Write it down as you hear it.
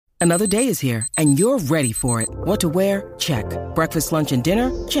Another day is here, and you're ready for it. What to wear? Check. Breakfast, lunch, and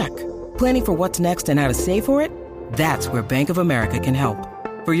dinner? Check. Planning for what's next and how to save for it? That's where Bank of America can help.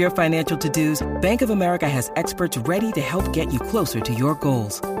 For your financial to-dos, Bank of America has experts ready to help get you closer to your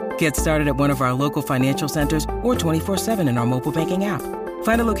goals. Get started at one of our local financial centers or 24/7 in our mobile banking app.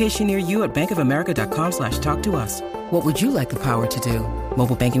 Find a location near you at bankofamerica.com/talktous. What would you like the power to do?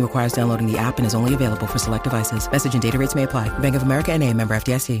 Mobile banking requires downloading the app and is only available for select devices. Message and data rates may apply. Bank of America N.A., member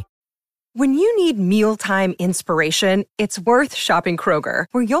FDIC. When you need mealtime inspiration, it's worth shopping Kroger,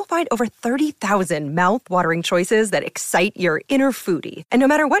 where you'll find over 30,000 mouth-watering choices that excite your inner foodie. And no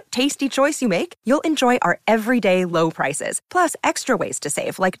matter what tasty choice you make, you'll enjoy our everyday low prices, plus extra ways to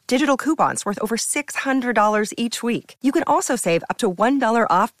save, like digital coupons worth over $600 each week. You can also save up to $1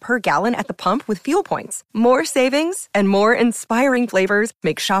 off per gallon at the pump with fuel points. More savings and more inspiring flavors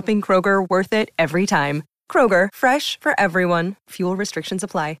make shopping Kroger worth it every time. Kroger, fresh for everyone. Fuel restrictions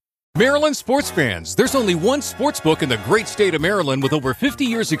apply. Maryland sports fans, there's only one sportsbook in the great state of Maryland with over 50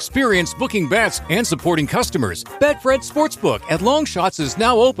 years experience booking bets and supporting customers. Betfred Sportsbook at Longshots is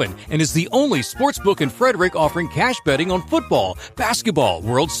now open and is the only sportsbook in Frederick offering cash betting on football, basketball,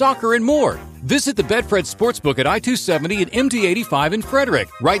 world soccer, and more. Visit the Betfred Sportsbook at I-270 and MD-85 in Frederick,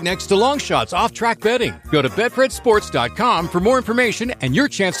 right next to Longshots off-track betting. Go to BetfredSports.com for more information and your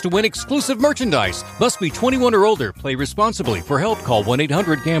chance to win exclusive merchandise. Must be 21 or older. Play responsibly. For help, call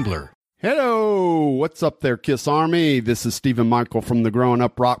 1-800-GAMBLER. Hello, what's up there, Kiss Army? This is Stephen Michael from the Growing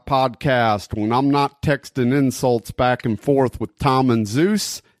Up Rock podcast. When I'm not texting insults back and forth with Tom and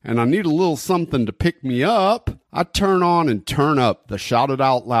Zeus, and I need a little something to pick me up, I turn on and turn up the Shout It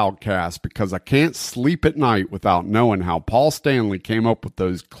Out Loudcast because I can't sleep at night without knowing how Paul Stanley came up with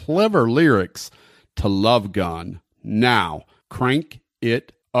those clever lyrics to Love Gun. Now, crank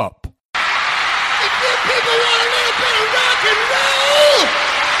it up. If you people want a little bit of rock and roll,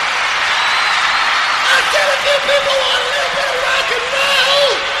 I said if you people want a little bit of rock and roll,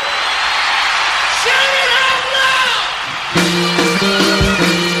 shout it out loud.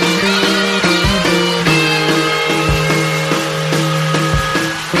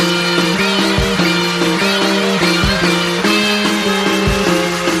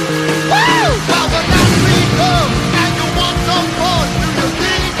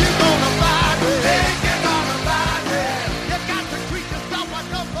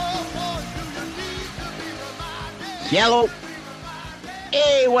 Yellow.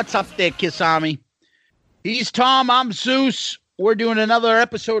 Hey, what's up there, Kiss Army? He's Tom, I'm Zeus. We're doing another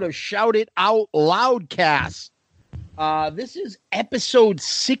episode of Shout It Out Loudcast. This is episode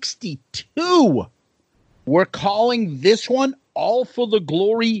 62. We're calling this one All for the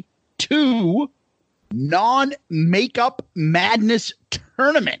Glory 2 Non-Makeup Madness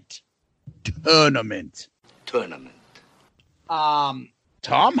Tournament. Tom,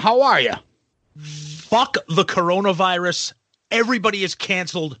 how are you? Fuck the coronavirus. Everybody is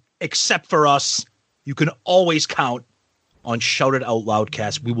canceled except for us. You can always count on Shout It Out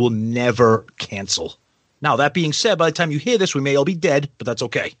Loudcast. We will never cancel. Now, that being said, by the time you hear this, we may all be dead, but that's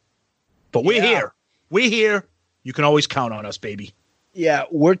okay. But we're here. We're here. You can always count on us, baby. Yeah,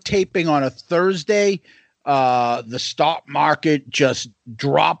 we're taping on a Thursday. The stock market just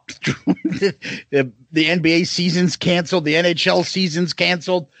dropped. the NBA season's canceled. The NHL season's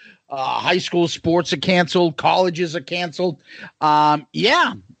canceled. High school sports are canceled. Colleges are canceled. And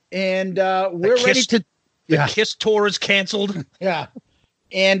we're ready to. The Kiss tour is canceled. Yeah,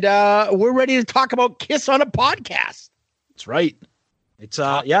 and we're ready to talk about Kiss on a podcast. That's right. It's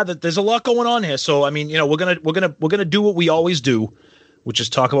there's a lot going on here. So I mean, we're gonna do what we always do, which is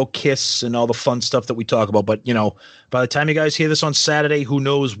talk about Kiss and all the fun stuff that we talk about. But by the time you guys hear this on Saturday, who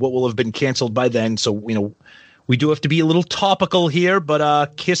knows what will have been canceled by then? So we do have to be a little topical here,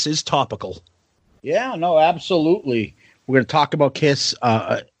 but Kiss is topical. Yeah, no, absolutely. We're going to talk about Kiss,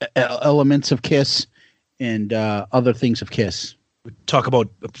 elements of Kiss, and other things of Kiss. We talk about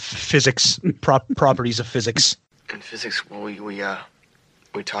physics, properties of physics. In physics, well,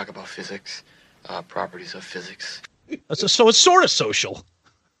 we talk about physics, properties of physics. So it's sort of social.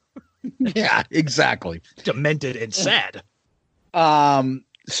 Yeah, exactly. Demented and sad.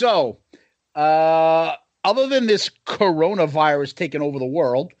 Other than this coronavirus taking over the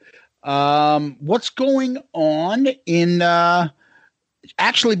world, what's going on in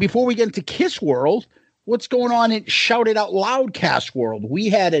actually, before we get into Kiss world, what's going on in Shout It Out Loudcast world? We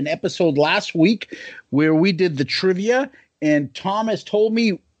had an episode last week where we did the trivia, and Thomas told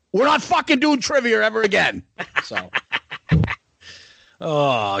me we're not fucking doing trivia ever again. So.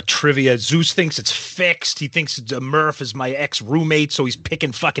 Oh, trivia. Zeus thinks it's fixed. He thinks Murph is my ex-roommate, so he's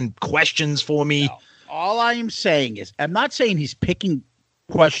picking fucking questions for me. No. All I am saying is, I'm not saying he's picking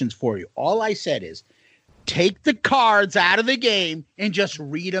questions for you. All I said is take the cards out of the game and just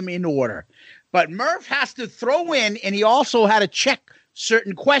read them in order. But Murph has to throw in, and he also had to check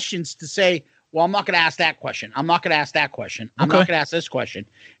certain questions to say, well, I'm not going to ask that question. I'm not going to ask that question. I'm not going to ask this question.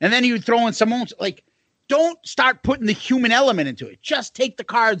 And then he would throw in some, like, don't start putting the human element into it. Just take the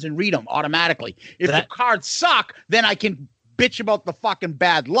cards and read them automatically. If the cards suck, then I can bitch about the fucking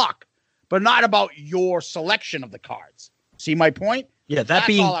bad luck, but not about your selection of the cards. See my point? Yeah, that's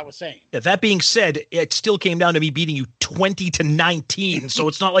all I was saying. Yeah, that being said, it still came down to me beating you 20-19, so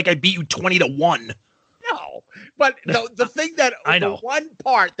it's not like I beat you 20-1. No, but the thing that I know, the one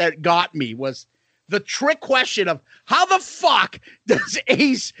part that got me was the trick question of how the fuck does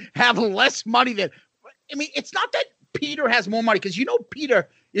Ace have less money than? I mean, it's not that Peter has more money, because Peter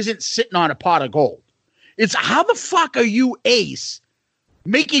isn't sitting on a pot of gold. It's how the fuck are you, Ace,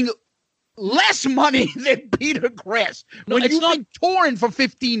 making less money than Peter Criss when you've been touring for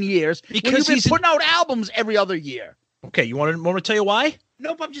 15 years, because you've been putting out albums every other year? Okay, you want me to tell you why?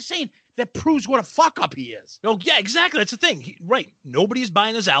 No, but I'm just saying that proves what a fuck up he is. Oh, yeah, exactly. That's the thing. Right. Nobody's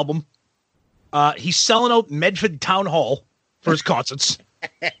buying his album. He's selling out Medford Town Hall for his concerts.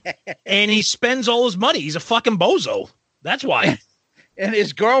 And he spends all his money. He's a fucking bozo. That's why. And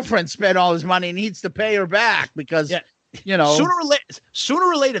his girlfriend spent all his money and needs to pay her back because, sooner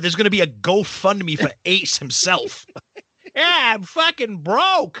or later, there's going to be a GoFundMe for Ace himself. Yeah, I'm fucking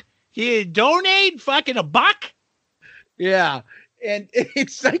broke. You donate fucking $1? Yeah. And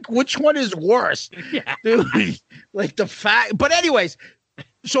it's like, which one is worse? Yeah. Dude, like the fact. But anyways,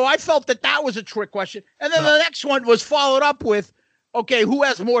 so I felt that was a trick question. And then the next one was followed up with, okay, who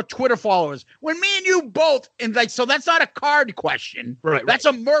has more Twitter followers? When me and you both, and like, so that's not a card question. Right. That's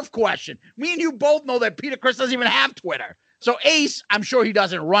a Murph question. Me and you both know that Peter Criss doesn't even have Twitter. So Ace, I'm sure he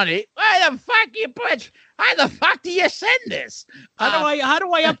doesn't run it. Why the fuck you put? How the fuck do you send this? How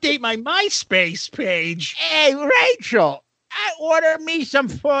do I update my MySpace page? Hey, Rachel, I order me some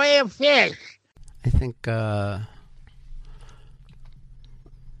filet fish. I think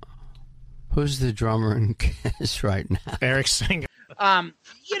who's the drummer in Kiss right now? Eric Singer.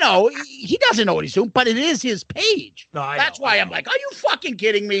 He doesn't know what he's doing, but it is his page. No, That's why I'm like, are you fucking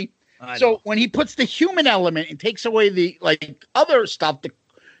kidding me? So when he puts the human element and takes away the other stuff,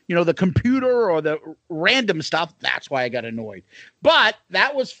 the computer or the random stuff, that's why I got annoyed. But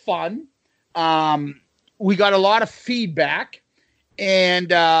that was fun. We got a lot of feedback,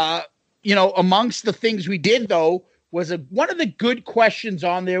 and amongst the things we did though was one of the good questions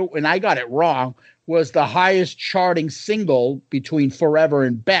on there, and I got it wrong, was the highest charting single between Forever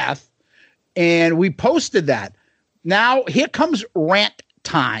and Beth. And we posted that. Now, here comes rant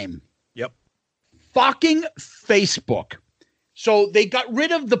time. Yep. Fucking Facebook. So they got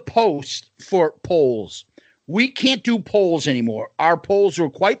rid of the post for polls. We can't do polls anymore. Our polls were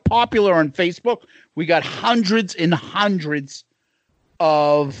quite popular on Facebook. We got hundreds and hundreds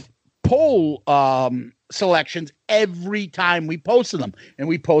of poll selections every time we posted them. And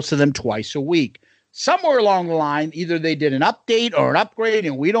we posted them twice a week. Somewhere along the line, either they did an update or an upgrade,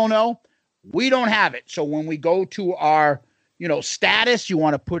 and we don't know. We don't have it. So when we go to our, status, you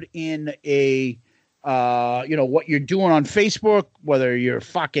want to put in a, what you're doing on Facebook, whether you're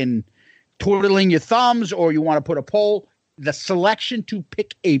fucking twiddling your thumbs or you want to put a poll, the selection to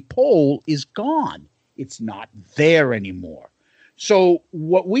pick a poll is gone. It's not there anymore. So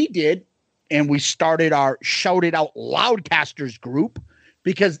what we did, and we started our Shout It Out Loudcasters group,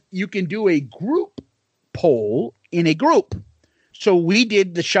 because you can do a group poll in a group. So we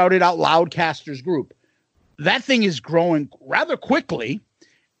did the Shout It Out Loudcasters group. That thing is growing rather quickly,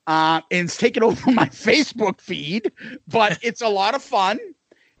 and it's taken over my Facebook feed, but it's a lot of fun.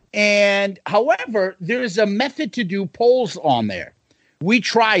 And however, there's a method to do polls on there. We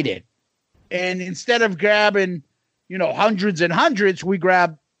tried it. And instead of grabbing, hundreds and hundreds, we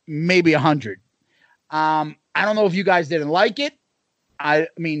grabbed maybe 100. I don't know if you guys didn't like it. I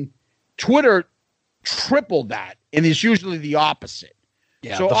mean, Twitter tripled that, and it's usually the opposite.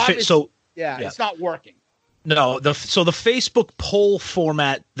 Yeah. It's not working. No, the Facebook poll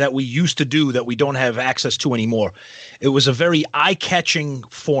format that we used to do that we don't have access to anymore, it was a very eye-catching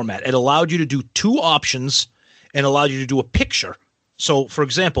format. It allowed you to do two options and allowed you to do a picture. So, for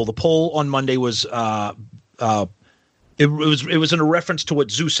example, the poll on Monday was it was in a reference to what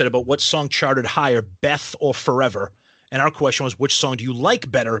Zeus said about what song charted higher, Beth or Forever. And our question was, which song do you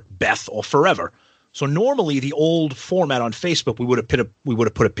like better, Beth or Forever? So normally the old format on Facebook, we would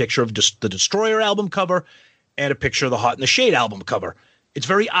have put a picture of just the Destroyer album cover and a picture of the Hot in the Shade album cover. It's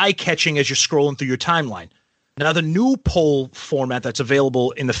very eye-catching as you're scrolling through your timeline. Now, the new poll format that's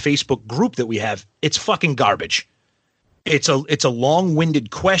available in the Facebook group that we have, it's fucking garbage. It's a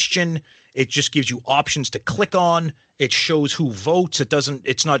long-winded question. It just gives you options to click on. It shows who votes.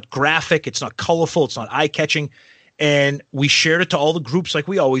 It's not graphic. It's not colorful. It's not eye-catching. And we shared it to all the groups like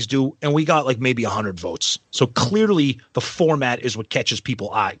we always do, and we got like maybe 100 votes. So clearly the format is what catches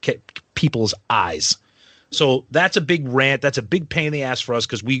people's eyes. So that's a big rant. That's a big pain in the ass for us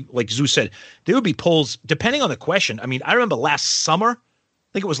because we, like Zeus said, there would be polls depending on the question. I mean, I remember last summer,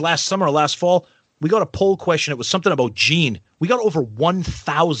 I think it was last summer or last fall, we got a poll question. It was something about Gene. We got over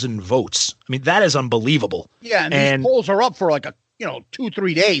 1,000 votes. I mean, that is unbelievable. Yeah, and these polls are up for like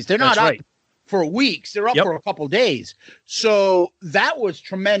 2-3 days. They're not up for weeks. They're up for a couple days. So that was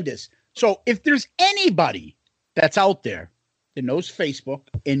tremendous. So if there's anybody that's out there that knows Facebook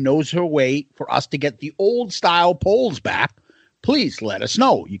and knows her way for us to get the old style polls back, please let us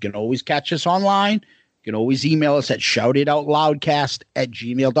know. You can always catch us online. You can always email us at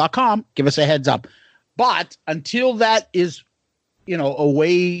shoutitoutloudcast@gmail.com. Give us a heads up. But until that is, a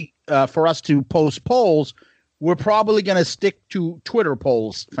way for us to post polls, we're probably going to stick to Twitter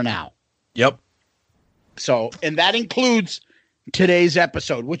polls for now. Yep. So, and that includes today's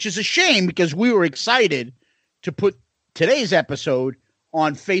episode, which is a shame because we were excited to put today's episode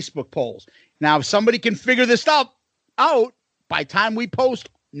on Facebook polls. Now, if somebody can figure this out by time we post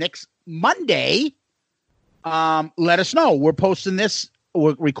next Monday, let us know. We're posting this.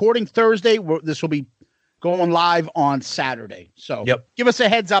 We're recording Thursday. This will be going live on Saturday. So give us a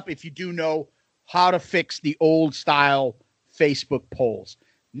heads up if you do know how to fix the old style Facebook polls.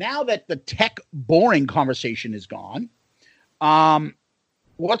 Now that the tech boring conversation is gone,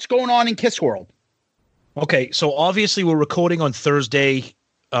 what's going on in Kiss World? Okay, so obviously we're recording on Thursday,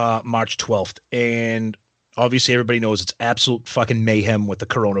 March 12th, and obviously everybody knows it's absolute fucking mayhem with the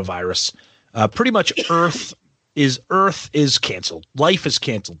coronavirus. Pretty much Earth is canceled. Life is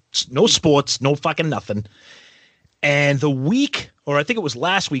canceled. No sports, no fucking nothing. And the week, or I think it was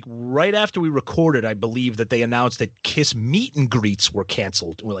last week, right after we recorded, I believe that they announced that Kiss meet and greets were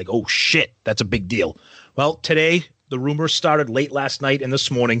canceled. And we're like, oh shit, that's a big deal. Well, today, the rumors started late last night and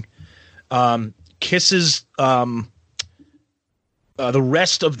this morning. Kiss's, the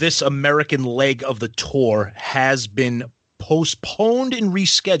rest of this American leg of the tour has been postponed and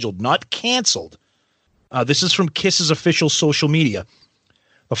rescheduled, not canceled. This is from Kiss's official social media.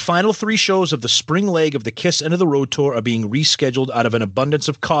 The final 3 shows of the spring leg of the Kiss End of the Road Tour are being rescheduled out of an abundance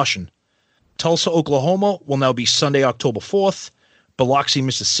of caution. Tulsa, Oklahoma will now be Sunday, October 4th. Biloxi,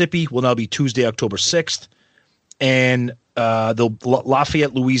 Mississippi will now be Tuesday, October 6th. And the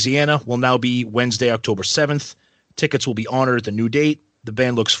Lafayette, Louisiana will now be Wednesday, October 7th. Tickets will be honored at the new date. The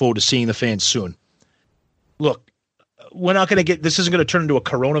band looks forward to seeing the fans soon. Look, we're not going to this isn't going to turn into a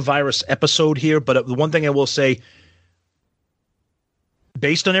coronavirus episode here, but the one thing I will say,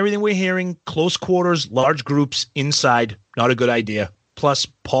 based on everything we're hearing, close quarters, large groups inside, not a good idea. Plus,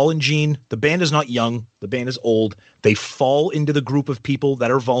 Paul and Gene, the band is not young. The band is old. They fall into the group of people that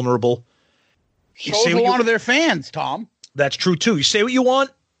are vulnerable. Shows a lot of their fans, Tom. That's true, too. You say what you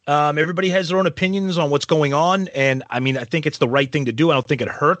want. Everybody has their own opinions on what's going on. And, I mean, I think it's the right thing to do. I don't think it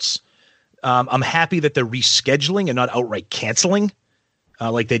hurts. I'm happy that they're rescheduling and not outright canceling.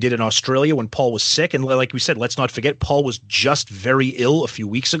 Like they did in Australia when Paul was sick. And like we said, let's not forget, Paul was just very ill a few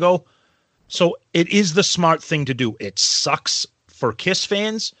weeks ago. So it is the smart thing to do. It sucks for Kiss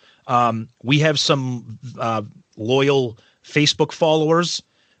fans. We have some loyal Facebook followers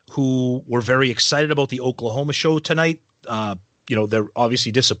who were very excited about the Oklahoma show tonight. They're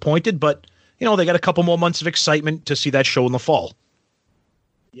obviously disappointed, but, they got a couple more months of excitement to see that show in the fall.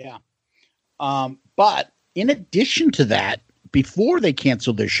 Yeah. But in addition to that, before they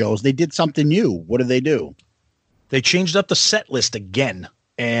canceled their shows, they did something new. What did they do? They changed up the set list again.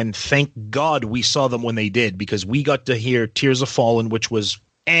 And thank God we saw them when they did, because we got to hear Tears Have Fallen, which was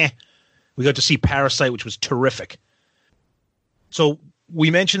We got to see Parasite, which was terrific. So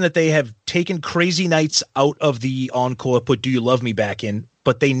we mentioned that they have taken Crazy Nights out of the encore, put Do You Love Me back in,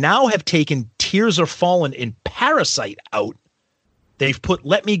 but they now have taken Tears Are Fallen and Parasite out. They've put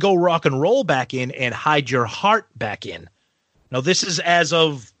Let Me Go Rock and Roll back in and Hide Your Heart back in. Now, this is as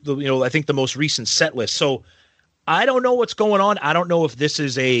of I think the most recent set list. So I don't know what's going on. I don't know if this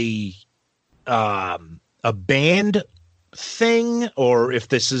is a band thing or if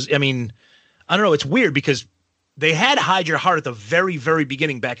this is, I don't know. It's weird because they had Hide Your Heart at the very, very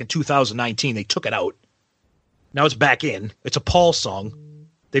beginning back in 2019. They took it out. Now it's back in. It's a Paul song.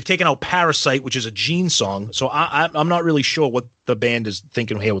 They've taken out Parasite, which is a Gene song. So I'm not really sure what the band is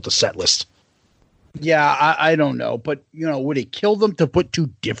thinking here with the set list. Yeah, I don't know. But, would it kill them to put 2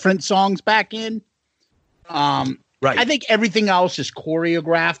 different songs back in? Right. I think everything else is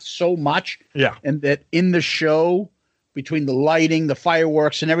choreographed so much. Yeah. And that in the show, between the lighting, the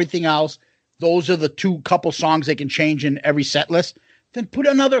fireworks, and everything else, those are the two couple songs they can change in every set list. Then put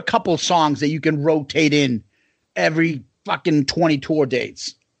another couple songs that you can rotate in every fucking 20 tour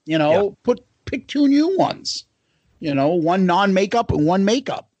dates. You know, pick two new ones. You know, one non-makeup and one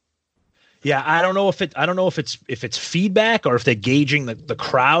makeup. Yeah, I don't know if it's feedback or if they're gauging the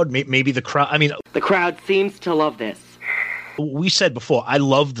crowd. Maybe the crowd. I mean, the crowd seems to love this. We said before, I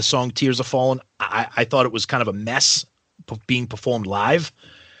love the song "Tears Are Falling." I thought it was kind of a mess being performed live.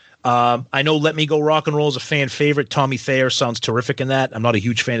 I know "Let Me Go Rock and Roll" is a fan favorite. Tommy Thayer sounds terrific in that. I'm not a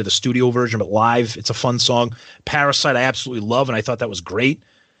huge fan of the studio version, but live, it's a fun song. "Parasite" I absolutely love, and I thought that was great.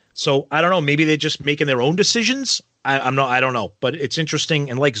 So I don't know. Maybe they're just making their own decisions. I don't know, but it's interesting.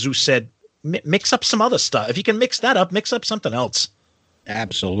 And like Zeus said, mix up some other stuff. If you can mix that up, mix up something else.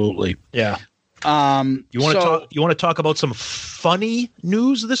 Absolutely. Yeah. You want to talk about some funny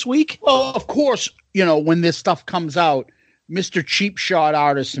news this week? Well, of course, you know, when this stuff comes out, Mr. Cheap Shot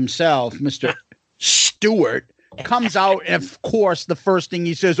artist himself, Mr. Stewart, comes out, and of course, the first thing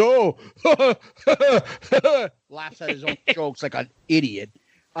he says, laughs at his own jokes like an idiot.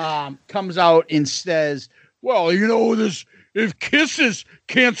 Comes out and says, well, you know, if Kiss is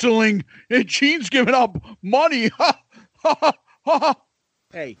canceling and Gene's giving up money,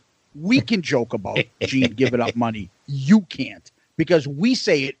 hey, we can joke about Gene giving up money. You can't, because we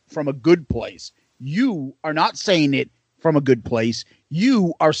say it from a good place. You are not saying it from a good place.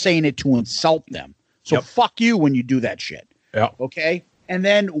 You are saying it to insult them. So fuck you when you do that shit. Yeah. Okay? And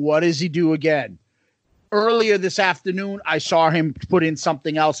then what does he do again? Earlier this afternoon, I saw him put in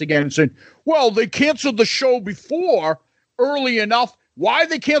something else again and saying, well, they canceled the show before early enough. Why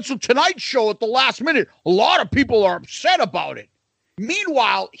they canceled tonight's show at the last minute? A lot of people are upset about it.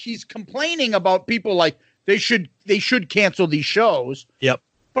 Meanwhile, he's complaining about people like they should cancel these shows. Yep.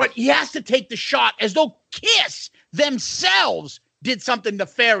 But he has to take the shot as though Kiss themselves did something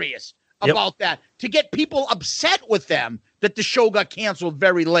nefarious about that to get people upset with them that the show got canceled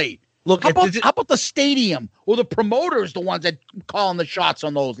very late. Look, how about the stadium or the promoters, the ones that calling the shots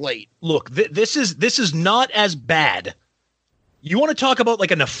on those late? Look, this is not as bad. You want to talk about like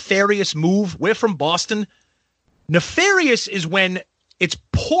a nefarious move? We're from Boston. Nefarious is when it's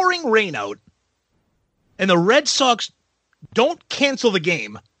pouring rain out and the Red Sox don't cancel the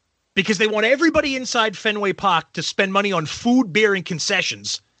game because they want everybody inside Fenway Park to spend money on food, beer, and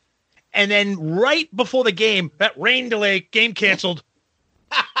concessions. And then right before the game, that rain delay, game canceled.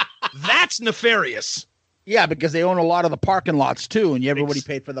 That's nefarious. Yeah, because they own a lot of the parking lots too, and everybody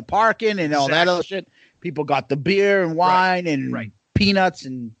paid for the parking and all that other shit. People got the beer and wine and peanuts,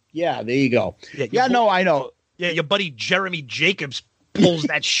 and there you go. I know. Yeah, your buddy Jeremy Jacobs pulls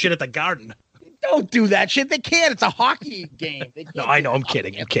that shit at the Garden. Don't do that shit. They can't. It's a hockey game. No, I know. I'm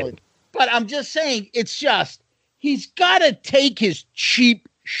kidding. But I'm just saying, it's just he's got to take his cheap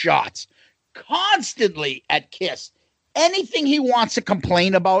shots constantly at Kiss. Anything he wants to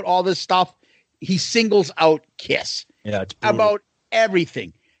complain about, all this stuff, he singles out Kiss. Yeah, it's about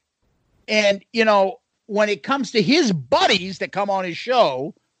everything. And, you know, when it comes to his buddies that come on his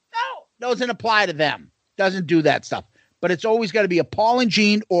show, no, doesn't apply to them. Doesn't do that stuff. But it's always got to be a Paul and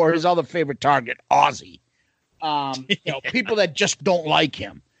Gene or his other favorite target, Ozzy. People that just don't like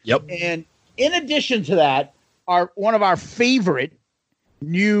him. Yep. And in addition to that, one of our favorite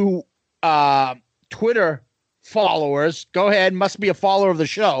new Twitter followers. Go ahead. Must be a follower of the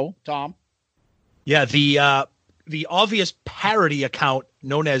show, Tom. Yeah, the obvious parody account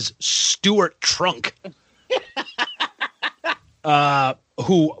known as Stuart Trunk.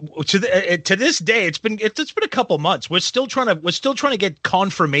 Who to this day it's been a couple months. We're still trying to get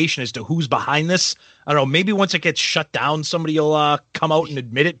confirmation as to who's behind this. I don't know. Maybe once it gets shut down, somebody will come out and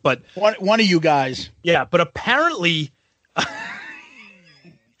admit it. But one of you guys, yeah. But apparently,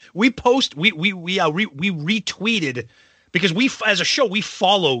 we retweeted because we as a show we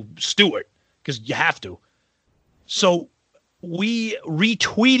follow Stuart because you have to. So we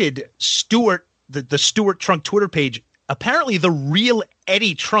retweeted Stuart the Stuart Trunk Twitter page. Apparently, the real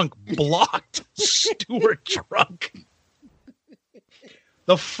Eddie Trunk blocked Stuart Trunk.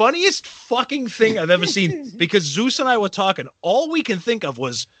 The funniest fucking thing I've ever seen, because Zeus and I were talking, all we can think of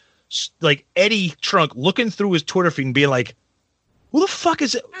was like Eddie Trunk looking through his Twitter feed and being like, who the fuck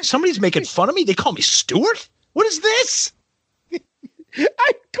is it? Somebody's making fun of me? They call me Stuart? What is this?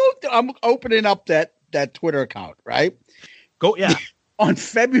 I'm opening up that Twitter account, right? Go, yeah. On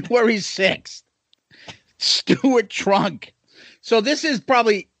February 6th. Stuart Trunk. So this is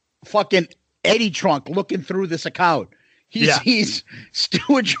probably fucking Eddie Trunk looking through this account. He's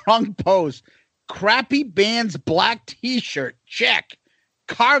Stuart Trunk post. Crappy Band's black t-shirt. Check.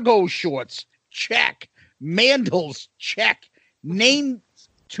 Cargo shorts. Check. Mandels, check. Name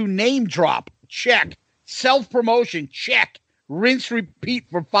drop, check. Self-promotion, check. Rinse, repeat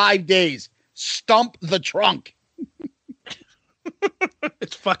for 5 days. Stump the trunk.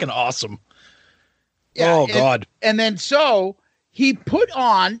 It's fucking awesome. Yeah, God. And then so he put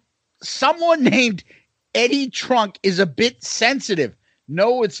on someone named Eddie Trunk is a bit sensitive.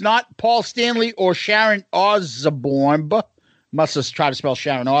 No, it's not Paul Stanley or Sharon Osbourne. Must have tried to spell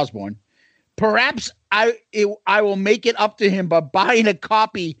Sharon Osbourne. Perhaps I will make it up to him by buying a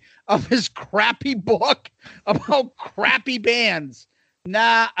copy of his crappy book about crappy bands.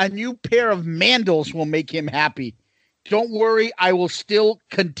 Nah, a new pair of Mandels will make him happy. Don't worry, I will still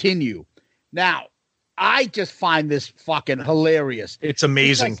continue. Now, I just find this fucking hilarious. It's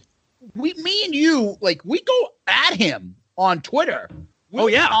amazing. Me and you, like, we go at him on Twitter. We'll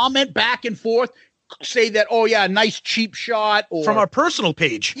comment back and forth, say that, oh yeah, nice cheap shot, or from our personal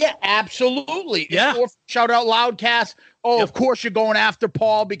page. Yeah, absolutely. Yeah. Or shout out Loudcast. Oh, of course you're going after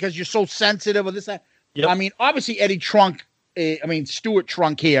Paul because you're so sensitive of this. That. Yep. I mean, obviously Eddie Trunk, Stuart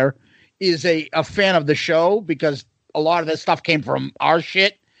Trunk here is a fan of the show because a lot of this stuff came from our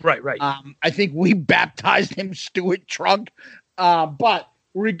shit. Right. I think we baptized him Stuart Trunk. But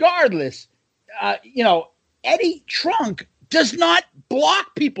regardless, Eddie Trunk does not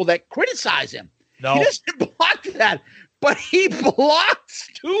block people that criticize him. No. He doesn't block that, but he blocked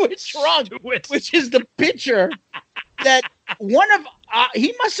Stuart Trunk, which is the picture that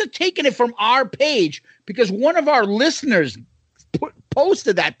he must have taken it from our page because one of our listeners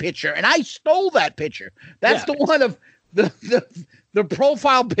posted that picture, and I stole that picture. That's the one of the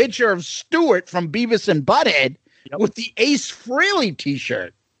profile picture of Stuart from Beavis and Butthead with the Ace Frehley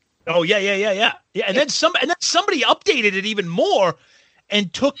t-shirt. Oh yeah. And then somebody updated it even more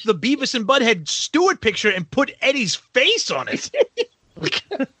and took the Beavis and Butthead Stuart picture and put Eddie's face on it.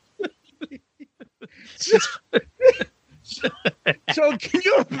 So can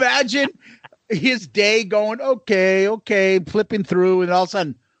you imagine his day going, okay, flipping through, and all of a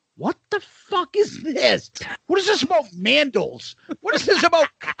sudden, what the fuck is this? What is this about Mandels? What is this about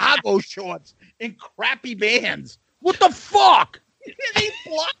cargo shorts and crappy bands? What the fuck? They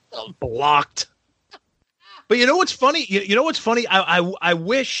blocked them. Blocked. But you know what's funny? You know what's funny? I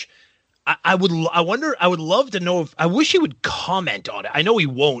wish I would love to know if I wish he would comment on it. I know he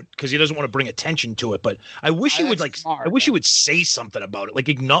won't because he doesn't want to bring attention to it, but I wish he would he would say something about it. Like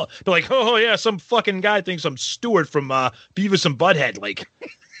be like, oh yeah, some fucking guy thinks I'm Stuart from Beavis and Butthead. Like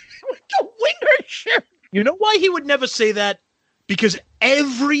with the winger shirt. You know why he would never say that? Because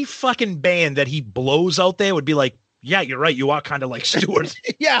every fucking band that he blows out there would be like, yeah, you're right. You are kind of like Stuart.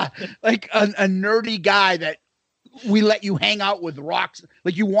 Yeah, like a nerdy guy that we let you hang out with rocks.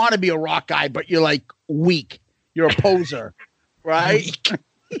 Like you want to be a rock guy, but you're like weak. You're a poser, right?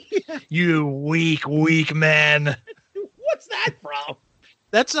 Weak. You weak man. What's that from?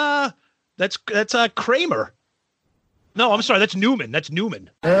 That's Kramer. No, I'm sorry. That's Newman. That's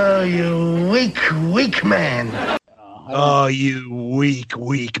Newman. Oh, you weak man. Oh, you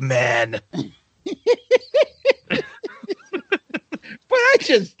weak man. But I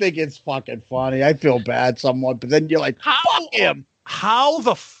just think it's fucking funny. I feel bad somewhat, but then you're like, fuck him. How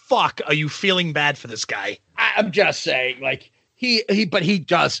the fuck are you feeling bad for this guy? I'm just saying, like, he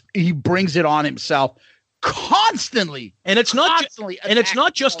brings it on himself constantly. And it's not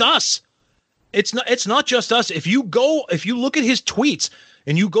just us. It's not just us. If you look at his tweets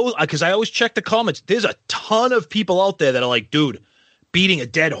and you go, because I always check the comments, there's a ton of people out there that are like, dude, beating a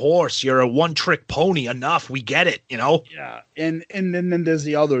dead horse, you're a one-trick pony. Enough, we get it, you know. Yeah, and then there's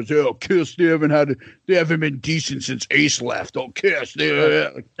the others. Oh, Kiss, they haven't been decent since Ace left. Oh, Kiss,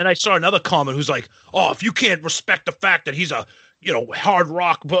 And I saw another comment who's like, oh, if you can't respect the fact that he's a hard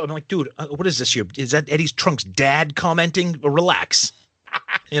rock, but I'm like, dude, what is this here? Is that Eddie Trunk's dad commenting? Relax,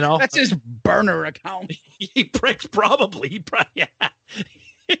 That's his burner account. He probably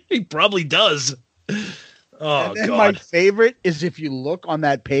he probably does. Oh, and God. My favorite is if you look on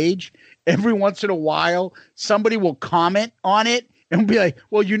that page, every once in a while, somebody will comment on it and be like,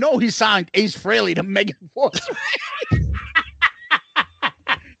 well, he signed Ace Frehley to Megan Fox.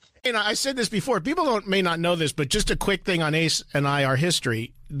 I said this before. People may not know this, but just a quick thing on Ace and our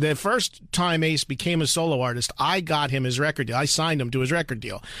history. The first time Ace became a solo artist, I got him his record deal. I signed him to his record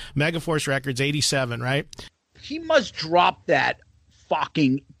deal. Megaforce Records, 87, right? He must drop that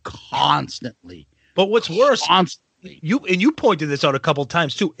fucking constantly. But what's worse, you pointed this out a couple of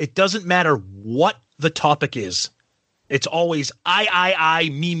times too. It doesn't matter what the topic is. It's always I,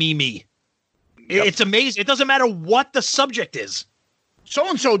 me. Yep. It's amazing. It doesn't matter what the subject is.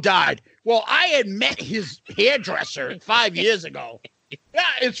 So-and-so died. Well, I had met his hairdresser 5 years ago. Yeah,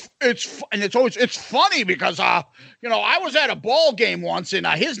 it's funny because I was at a ball game once and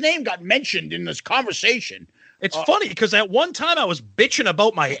his name got mentioned in this conversation. It's funny because at one time I was bitching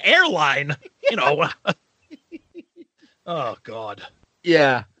about my airline. Oh God.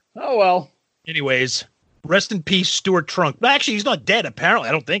 Yeah. Oh well. Anyways, rest in peace, Stuart Trunk. Actually, he's not dead. Apparently,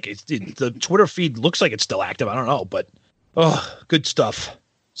 I don't think the Twitter feed looks like it's still active. I don't know, but good stuff.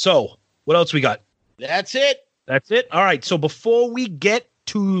 So, what else we got? That's it. All right. So before we get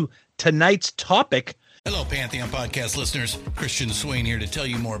to tonight's topic. Hello, Pantheon Podcast listeners. Christian Swain here to tell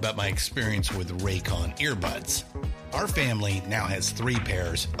you more about my experience with Raycon earbuds. Our family now has 3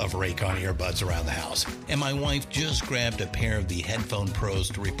 pairs of Raycon earbuds around the house, and my wife just grabbed a pair of the Headphone Pros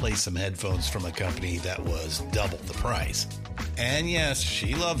to replace some headphones from a company that was double the price. And yes,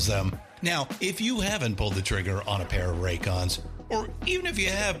 she loves them. Now, if you haven't pulled the trigger on a pair of Raycons, or even if you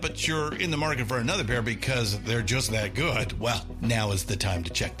have, but you're in the market for another pair because they're just that good, well, now is the time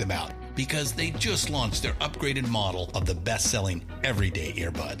to check them out, because they just launched their upgraded model of the best-selling everyday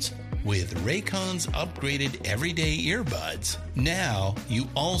earbuds. With Raycon's upgraded everyday earbuds, now you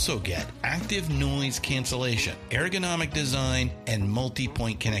also get active noise cancellation, ergonomic design, and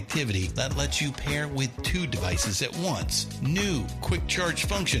multi-point connectivity that lets you pair with 2 devices at once. New quick charge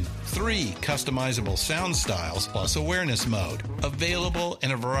function, 3 customizable sound styles, plus awareness mode. Available in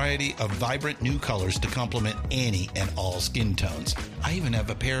a variety of vibrant new colors to complement any and all skin tones. I even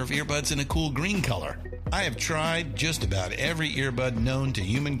have a pair of earbuds in a cool green color. I have tried just about every earbud known to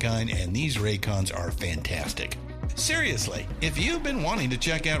humankind, and these Raycons are fantastic. Seriously, if you've been wanting to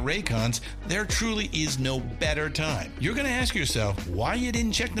check out Raycons, there truly is no better time. You're going to ask yourself why you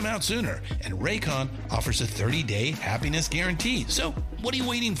didn't check them out sooner, and Raycon offers a 30-day happiness guarantee. So what are you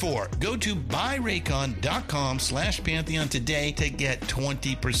waiting for? Go to buyraycon.com/Pantheon today to get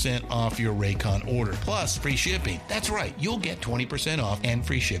 20% off your Raycon order, plus free shipping. That's right, you'll get 20% off and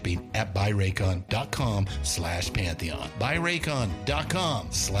free shipping at buyraycon.com/Pantheon.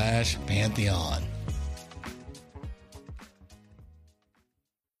 buyraycon.com/Pantheon.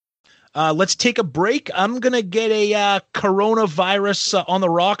 Let's take a break. I'm going to get a coronavirus on the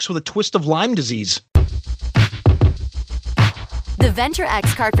rocks with a twist of Lyme disease. The Venture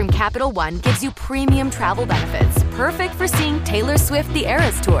X card from Capital One gives you premium travel benefits, perfect for seeing Taylor Swift the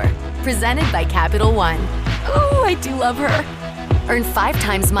Eras Tour. Presented by Capital One. Ooh, I do love her. Earn 5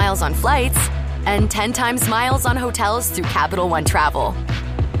 times miles on flights and 10 times miles on hotels through Capital One Travel.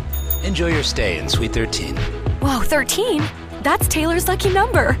 Enjoy your stay in Suite 13. Whoa, 13? That's Taylor's lucky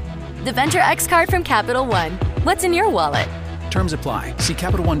number. The Venture X card from Capital One. What's in your wallet? Terms apply. See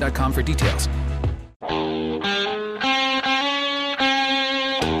CapitalOne.com for details.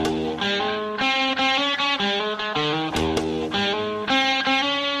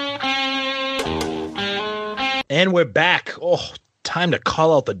 And we're back. Oh, time to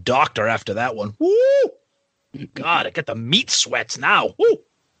call out the doctor after that one. Woo! God, I got the meat sweats now. Woo!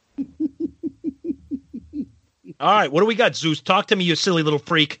 All right, what do we got, Zeus? Talk to me, you silly little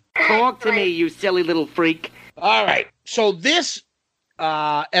freak. Talk to me, you silly little freak. All right, so this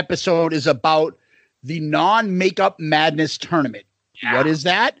episode is about the non-Makeup Madness tournament. Yeah. What is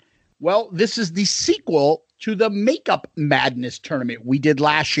that? Well, this is the sequel to the Makeup Madness tournament we did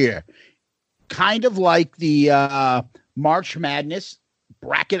last year. Kind of like the March Madness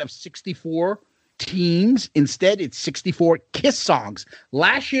bracket of 64 teams. Instead, it's 64 Kiss songs.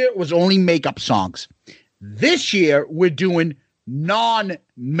 Last year, it was only makeup songs. This year, we're doing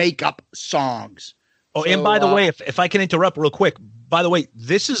non-makeup songs. Oh, and by the way, if I can interrupt real quick, by the way,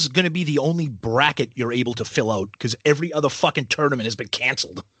 this is going to be the only bracket you're able to fill out because every other fucking tournament has been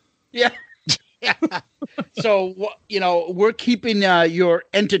canceled. Yeah. Yeah. So, we're keeping your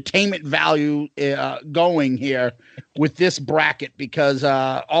entertainment value going here with this bracket because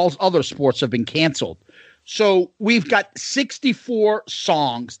all other sports have been canceled. So we've got 64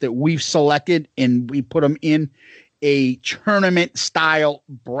 songs that we've selected and we put them in a tournament style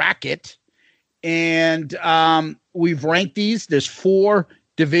bracket. And we've ranked these. There's 4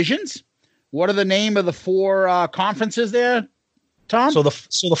 divisions. What are the name of the 4 conferences there, Tom? So the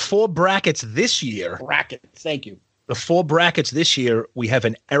 4 brackets this year. Brackets, thank you. The 4 brackets this year, we have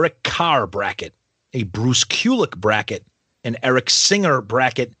an Eric Carr bracket, a Bruce Kulick bracket, an Eric Singer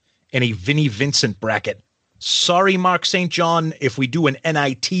bracket, and a Vinnie Vincent bracket. Sorry, Mark St. John, if we do an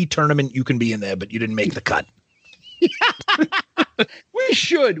NIT tournament, you can be in there, but you didn't make the cut. We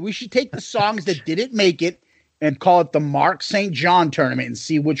should take the songs that didn't make it and call it the Mark St. John tournament and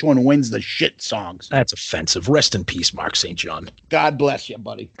see which one wins the shit songs. That's offensive. Rest in peace, Mark St. John. God bless you,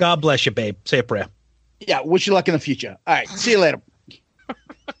 buddy. God bless you, babe. Say a prayer. Yeah, wish you luck in the future. All right, see you later.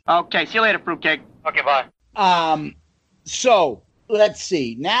 Okay, see you later, fruitcake. Okay, bye. So let's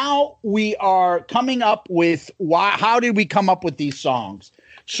see. Now we are coming up with how did we come up with these songs?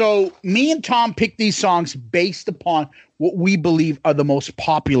 So me and Tom picked these songs based upon what we believe are the most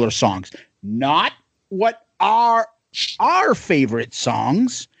popular songs, not what are our favorite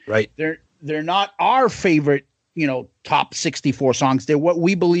songs. Right. They're not our favorite, top 64 songs. They're what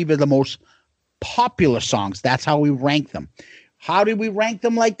we believe are the most popular songs. That's how we rank them. How did we rank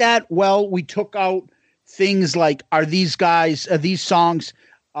them like that? Well, we took out things like, are these songs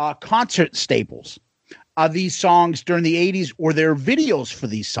concert staples? Are these songs during the 80s? Were there videos for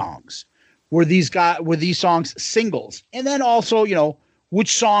these songs? Were these songs singles? And then also,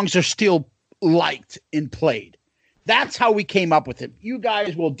 which songs are still liked and played? That's how we came up with it. You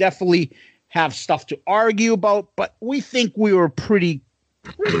guys will definitely have stuff to argue about, but we think we were pretty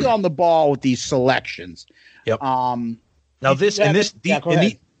on the ball with these selections. Yep. Now this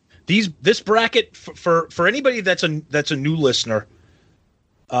bracket for anybody that's a new listener,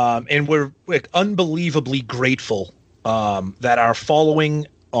 and we're unbelievably grateful that our following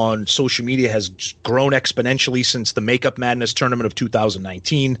on social media has grown exponentially since the Makeup Madness tournament of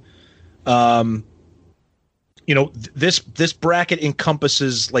 2019. This bracket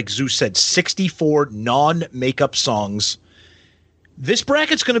encompasses, like Zeus said, 64 non-makeup songs. This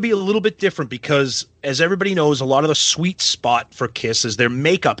bracket's going to be a little bit different because, as everybody knows, a lot of the sweet spot for Kiss is their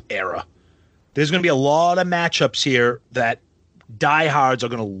makeup era. There's going to be a lot of matchups here that diehards are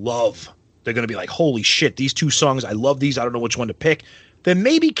going to love. They're going to be like, holy shit, these two songs, I love these. I don't know which one to pick. There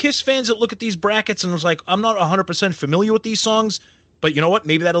may be Kiss fans that look at these brackets and was like, I'm not 100% familiar with these songs, but you know what?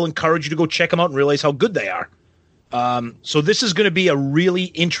 Maybe that'll encourage you to go check them out and realize how good they are. So this is going to be a really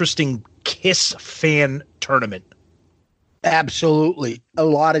interesting Kiss fan tournament. Absolutely. A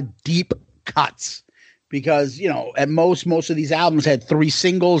lot of deep cuts because, at most of these albums had 3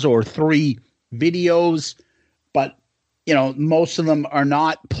 singles or 3 videos, but, most of them are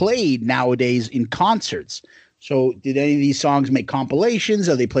not played nowadays in concerts. So did any of these songs make compilations?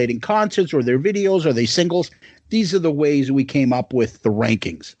 Are they played in concerts or their videos? Are they singles? These are the ways we came up with the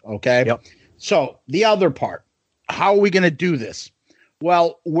rankings. Okay. Yep. So the other part, how are we going to do this?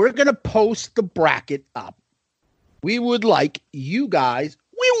 Well, we're going to post the bracket up. We would like you guys,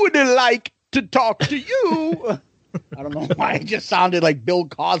 we would like to talk to you. I don't know why it just sounded like Bill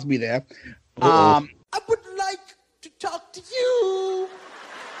Cosby there. I would like to talk to you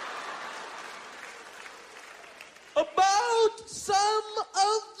about some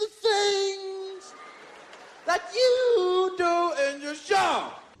of the things that you do in your show.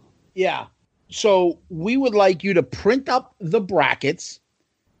 Yeah. So we would like you to print up the brackets,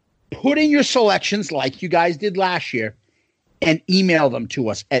 put in your selections like you guys did last year, and email them to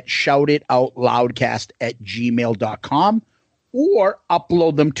us at shoutitoutloudcast@gmail.com or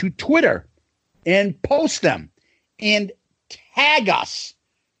upload them to Twitter and post them and tag us.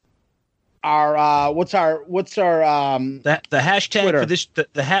 What's our the hashtag Twitter for this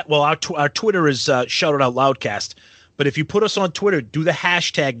our Twitter is Shout It Out Loudcast, but if you put us on Twitter, do the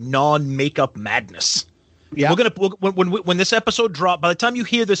hashtag non-makeup madness. Yeah, when this episode drops. By the time you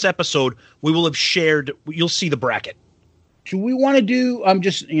hear this episode, we will have shared. You'll see the bracket. Do we want to do? I'm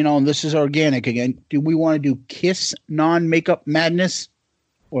just this is organic again. Do we want to do Kiss non-makeup madness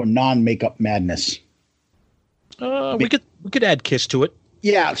or non-makeup madness? We could add Kiss to it.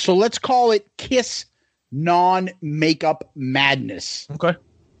 Yeah, so let's call it Kiss non-makeup madness. Okay.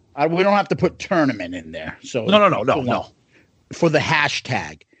 We don't have to put tournament in there. So no. For the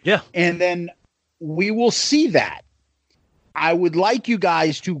hashtag. Yeah. And then we will see that. I would like you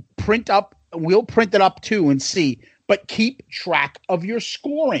guys to print up. We'll print it up too and see, but keep track of your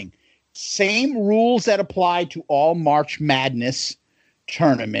scoring. Same rules that apply to all March Madness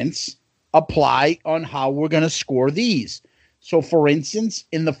tournaments apply on how we're going to score these. So, for instance,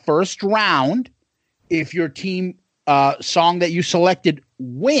 in the first round, if your team song that you selected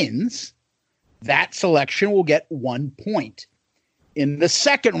wins, that selection will get 1 point. In the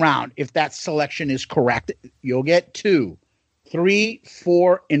second round, if that selection is correct, you'll get 2, 3,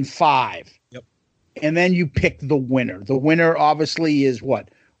 4, and 5. Yep. And then you pick the winner. The winner obviously is what?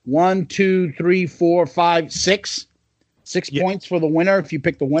 1, 2, 3, 4, 5, 6. 6 points for the winner if you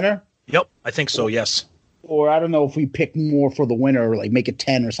pick the winner? Yep, I think so, yes. Or I don't know if we pick more for the winner, like make it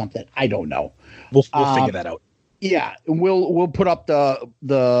 10 or something. I don't know. We'll figure that out. Yeah, we'll put up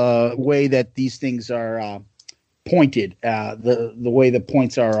the way that these things are pointed, the way the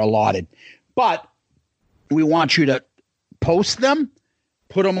points are allotted. But we want you to post them,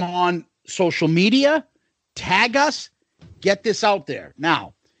 put them on social media, tag us, get this out there.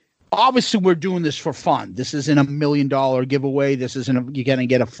 Now, obviously, we're doing this for fun. This isn't $1 million giveaway. This isn't you're going to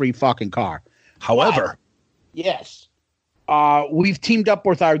get a free fucking car. However, yes, we've teamed up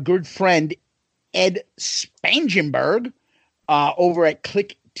with our good friend Ed Spangenberg over at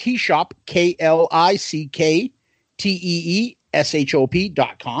Click Tea Shop,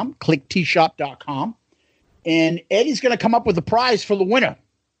 KlickTeeshop.com, clickteeshop.com. And Ed is going to come up with a prize for the winner.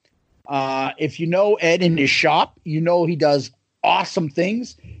 If you know Ed in his shop, you know he does awesome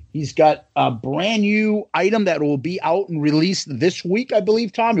things. He's got a brand new item that will be out and released this week, I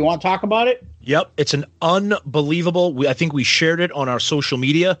believe. Tom, you want to talk about it? Yep. It's an unbelievable. I think we shared it on our social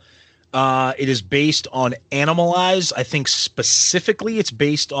media. It is based on Animalize. I think specifically it's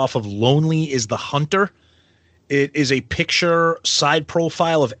based off of Lonely is the Hunter. It is a picture side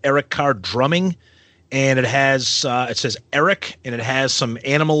profile of Eric Carr drumming. And it has it says Eric, and it has some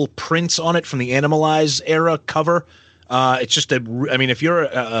animal prints on it from the Animalize era cover. It's just if you're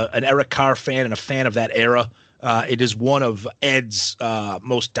an Eric Carr fan and a fan of that era, it is one of Ed's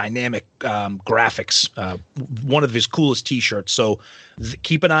most dynamic graphics, one of his coolest T-shirts. So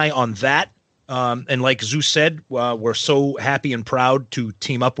keep an eye on that. And like Zeus said, we're so happy and proud to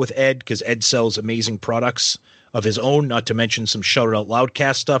team up with Ed because Ed sells amazing products of his own, not to mention some Shout It Out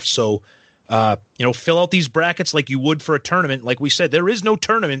Loudcast stuff. So fill out these brackets like you would for a tournament. Like we said, there is no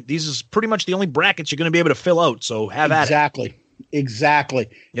tournament. These is pretty much the only brackets you're going to be able to fill out. So have at it. Exactly.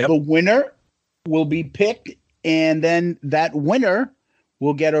 Yep. The winner will be picked, and then that winner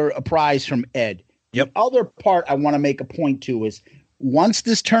will get a prize from Ed. Yep. The other part I want to make a point to is once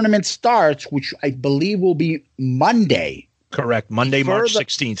this tournament starts, which I believe will be Monday. Correct. Monday, March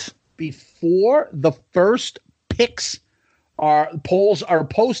 16th. Before the first picks polls are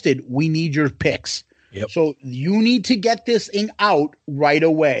posted, we need your picks. Yep. So you need to get this thing out right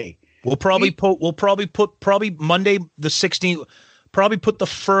away. We'll probably put Monday the 16th. Probably put the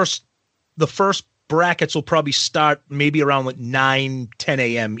first brackets will probably start maybe around 9-10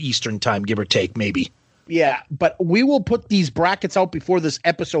 a.m. Eastern time, give or take, maybe. Yeah, but we will put these brackets out before this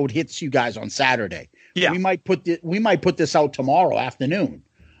episode hits you guys on Saturday. Yeah, we might put this out tomorrow afternoon.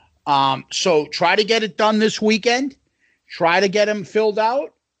 So try to get it done this weekend. Try to get them filled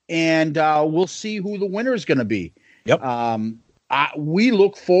out, and we'll see who the winner is going to be. Yep. We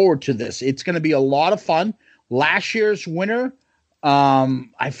look forward to this. It's going to be a lot of fun. Last year's winner,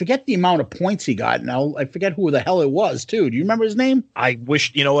 I forget the amount of points he got. Now I forget who the hell it was, too. Do you remember his name? I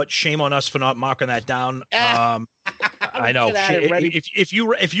wish, you know what? Shame on us for not marking that down. I know.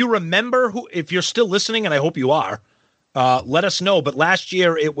 If you remember if you're still listening, and I hope you are, let us know. But last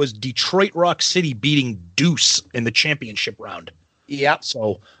year it was Detroit Rock City beating Deuce in the championship round. Yep.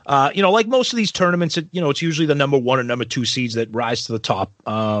 So, like most of these tournaments, it's usually the number 1 or number 2 seeds that rise to the top.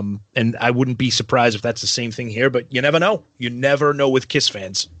 And I wouldn't be surprised if that's the same thing here, but you never know. You never know with KISS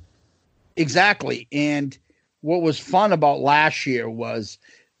fans. Exactly. And what was fun about last year was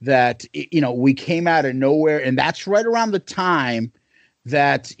that, we came out of nowhere, and that's right around the time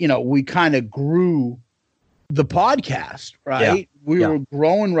that, we kind of grew the podcast, right? Yeah. We were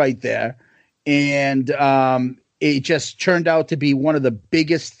growing right there. And it just turned out to be one of the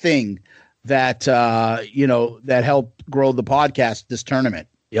biggest thing that, that helped grow the podcast, this tournament.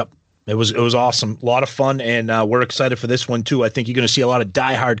 Yep. It was awesome. A lot of fun. And we're excited for this one too. I think you're going to see a lot of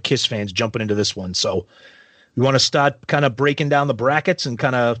diehard KISS fans jumping into this one. So we want to start kind of breaking down the brackets and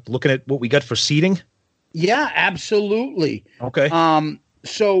kind of looking at what we got for seeding. Yeah, absolutely. Okay.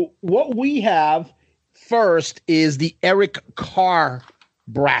 So what we have first is the Eric Carr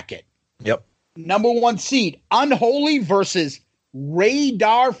bracket. Yep. Number 1 seed, Unholy versus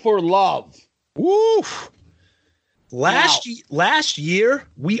Radar for Love. Woof. Last year,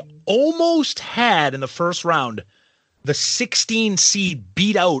 we almost had in the first round the 16 seed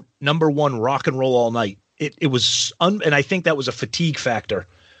beat out number 1 Rock and Roll All Night. It was and I think that was a fatigue factor.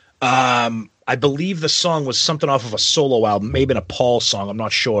 I believe the song was something off of a solo album, maybe a Paul song. I'm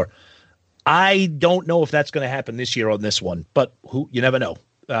not sure. I don't know if that's going to happen this year on this one, but you never know.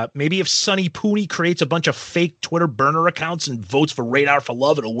 Maybe if Sonny Pooney creates a bunch of fake Twitter burner accounts and votes for Radar for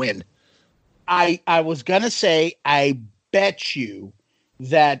Love, it'll win. I was going to say, I bet you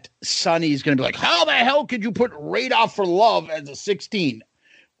that Sonny's going to be like, how the hell could you put Radar for Love as a 16?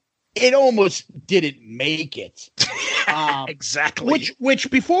 It almost didn't make it. Exactly.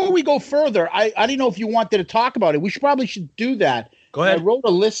 Which before we go further, I didn't know if you wanted to talk about it. We probably should do that. Go ahead. I wrote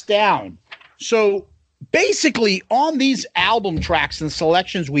a list down. So basically, on these album tracks and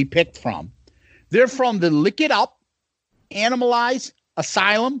selections we picked from, they're from the Lick It Up, Animalize,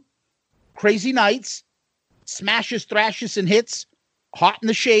 Asylum, Crazy Nights, Smashes, Thrashes, and Hits, Hot in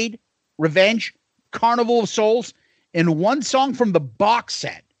the Shade, Revenge, Carnival of Souls, and one song from the box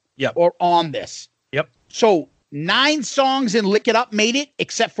set. Yep. Or on this. Yep. So 9 songs in Lick It Up made it,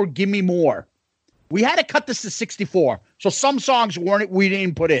 except for Give Me More. We had to cut this to 64. So some songs we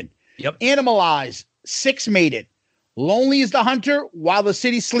didn't put in. Yep. Animalize, 6 made it. Lonely is the Hunter, While the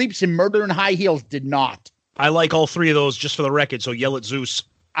City Sleeps, and Murder in High Heels did not. I like all 3 of those just for the record, so yell at Zeus.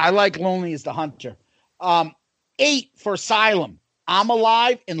 I like Lonely is the Hunter. 8 for Asylum, I'm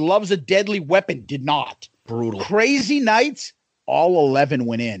Alive, and Love's a Deadly Weapon did not. Brutal. Crazy Nights, all 11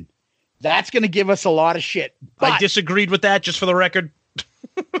 went in. That's going to give us a lot of shit. I disagreed with that just for the record.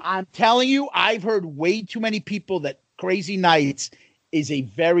 I'm telling you, I've heard way too many people that Crazy Nights is a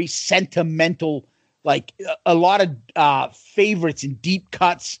very sentimental, like a lot of favorites and deep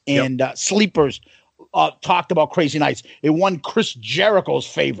cuts and sleepers talked about Crazy Nights. It won Chris Jericho's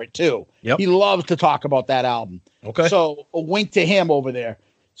favorite too. Yep. He loves to talk about that album. Okay. So a wink to him over there.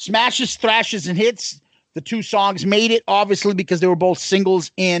 Smashes, Thrashes, and Hits. The 2 songs made it, obviously, because they were both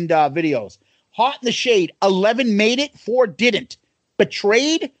singles and videos. Hot in the Shade, 11 made it, 4 didn't.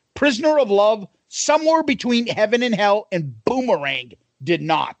 Betrayed, Prisoner of Love, Somewhere Between Heaven and Hell, and Boomerang did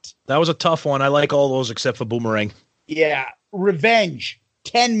not. That was a tough one. I like all those except for Boomerang. Yeah. Revenge,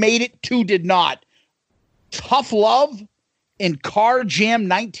 10 made it, 2 did not. Tough Love and Car Jam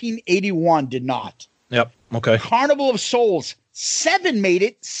 1981 did not. Yep. Okay. Carnival of Souls, 7 made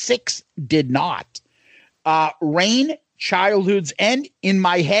it, 6 did not. Rain, Childhood's End, In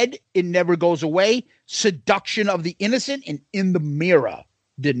My Head, It Never Goes Away, Seduction of the Innocent, and In the Mirror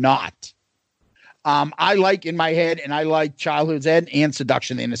did not. I like In My Head, and I like Childhood's End and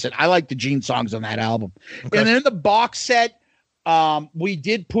Seduction of the Innocent. I like the Gene songs on that album. Okay. And then in the box set, we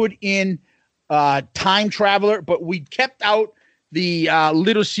did put in Time Traveler, but we kept out the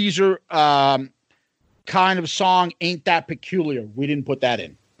Little Caesar kind of song, Ain't That Peculiar. We didn't put that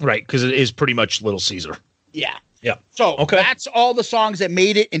in. Right, because it is pretty much Little Caesar. Yeah. Yeah. So that's all the songs that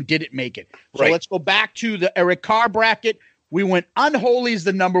made it and didn't make it. So let's go back to the Eric Carr bracket. We went Unholy is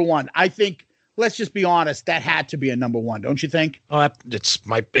the number 1. I think, let's just be honest, that had to be a number 1, don't you think? Oh, it's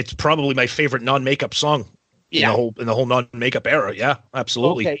probably my favorite non-makeup song in the whole non-makeup era. Yeah,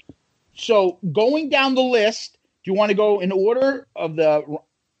 absolutely. Okay. So going down the list, do you want to go in order of the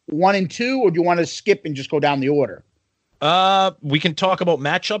 1 and 2, or do you want to skip and just go down the order? We can talk about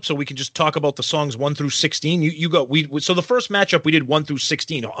matchups, or we can just talk about the songs 1 through 16. So the first matchup we did 1 through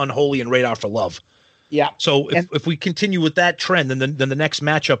 16, Unholy and Radar for Love. Yeah. So if we continue with that trend, then the next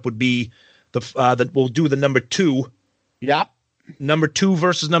matchup would be we'll do the number 2. Yeah. Number 2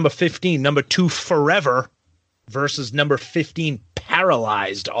 versus number 15. Number 2 Forever versus number 15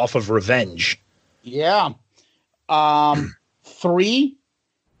 Paralyzed off of Revenge. Yeah. 3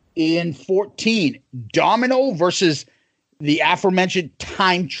 in 14 Domino versus the aforementioned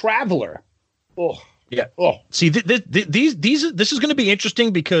Time Traveler. Oh, yeah. Oh, see, this is going to be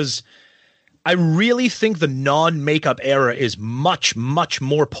interesting because I really think the non-makeup era is much, much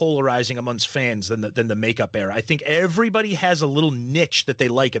more polarizing amongst fans than the makeup era. I think everybody has a little niche that they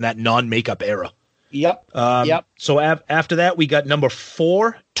like in that non-makeup era. Yep. Yep. So after that, we got number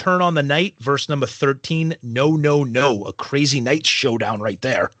 4, Turn on the Night, versus number 13, No, No, No, a Crazy Nights showdown right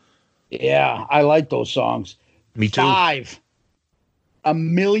there. Yeah, I like those songs. Me too. 5,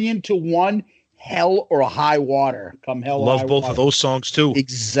 1,000,000 to 1, Hell or High Water. Come Hell or High Water. Love both of those songs too.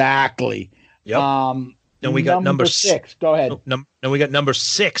 Exactly. Yep. Then we got number 6. Go ahead. Then we got number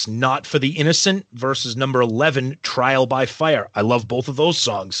 6, Not for the Innocent versus number 11, Trial by Fire. I love both of those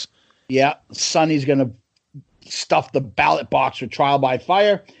songs. Yeah, Sonny's going to stuff the ballot box with Trial by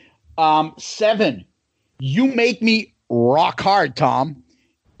Fire. 7, You Make Me Rock Hard, Tom,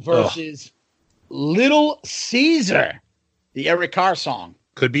 versus Little Caesar, the Eric Carr song.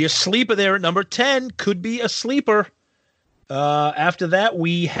 Could be a sleeper there at number 10. Could be a sleeper. After that,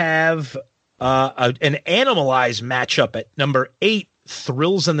 we have an Animalize matchup at number 8,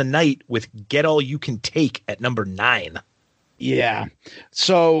 Thrills in the Night with Get All You Can Take at number 9. Yeah.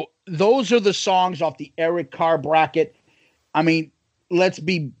 So those are the songs off the Eric Carr bracket. I mean, let's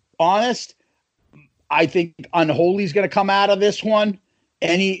be honest. I think Unholy is going to come out of this one.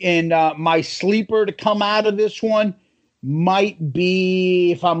 My sleeper to come out of this one might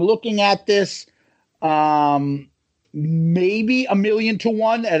be, if I'm looking at this, maybe 1,000,000 to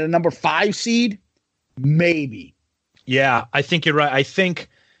 1 at a number 5 seed. Maybe. Yeah, I think you're right. I think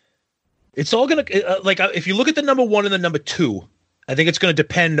it's all going to, if you look at the number 1 and the number 2, I think it's going to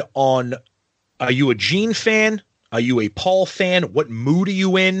depend on, are you a Gene fan? Are you a Paul fan? What mood are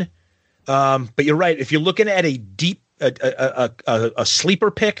you in? But you're right. If you're looking at a deep, a sleeper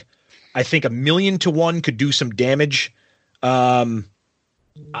pick, I think 1,000,000 to 1 could do some damage. To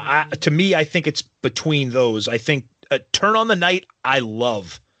me, I think it's between those. I think Turn on the Night, I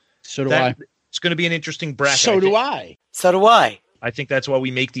love. So do I. It's going to be an interesting bracket. So do I. So do I. I think that's why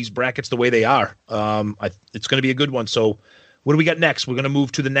we make these brackets the way they are. It's going to be a good one. So what do we got next? We're going to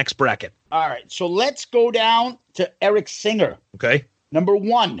move to the next bracket. All right. So let's go down to Eric Singer. Okay. Number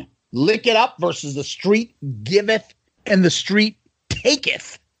 1, Lick It Up versus The Street Giveth and The Street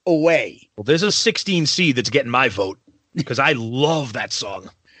Taketh Away. Well, there's a 16C that's getting my vote because I love that song.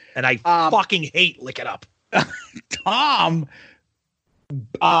 And I fucking hate Lick It Up. Tom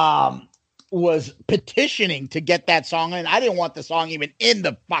was petitioning to get that song in. I didn't want the song even in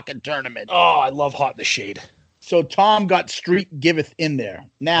the fucking tournament. Oh, I love Hot in the Shade. So Tom got Street Giveth in there.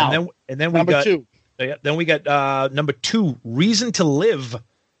 Now, and then we number got 2. Then we got number 2, Reason to Live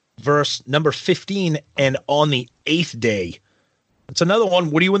versus number 15 and On the 8th Day. It's another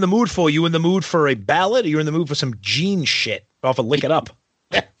one. What are you in the mood for? You in the mood for a ballad or you in the mood for some Gene shit off of Lick It Up?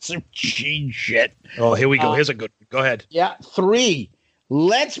 Some Gene shit. Oh, here we go. Here's a good one. Go ahead. Yeah, 3.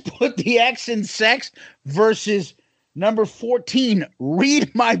 Let's Put the X in Sex versus number 14,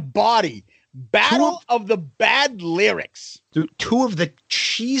 Read My Body. Battle of the Bad Lyrics. Dude, 2 of the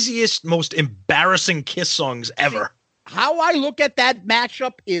cheesiest, most embarrassing Kiss songs ever. How I look at that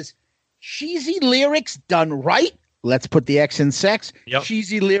matchup is cheesy lyrics done right. Let's Put the X in Sex. Yep.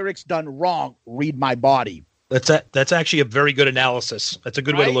 Cheesy lyrics done wrong. Read My Body. That's actually a very good analysis. That's a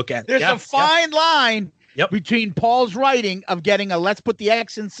good way to look at it. There's a fine line Yep. between Paul's writing of getting a Let's Put the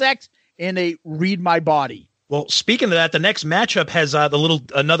X in Sex and a Read My Body. Well, speaking of that, the next matchup has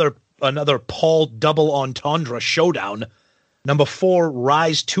another Paul double entendre showdown. Number 4,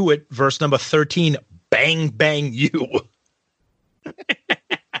 Rise to It versus number 13, Bang Bang You.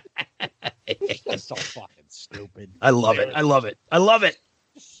 That's so fucking stupid. I love it. I love it. I love it.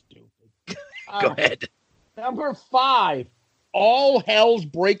 Stupid. Go ahead. Number 5, All Hell's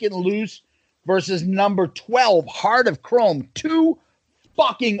Breaking Loose versus number 12, Heart of Chrome. 2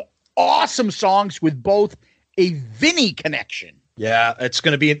 fucking awesome songs with both a Vinny connection. Yeah, it's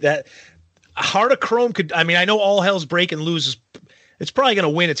going to be that. Heart of Chrome could. I mean, I know All Hell's Breaking Loose is. It's probably going to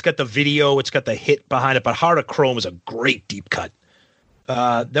win. It's got the video. It's got the hit behind it. But Heart of Chrome is a great deep cut.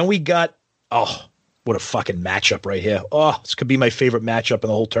 Then we got. Oh, what a fucking matchup right here. Oh, this could be my favorite matchup in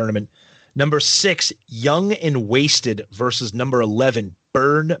the whole tournament. Number 6, Young and Wasted versus number 11,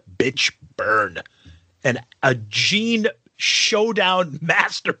 Burn Bitch Burn. And a Gene showdown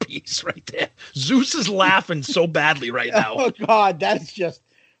masterpiece right there. Zeus is laughing so badly right now. Oh, God, that's just.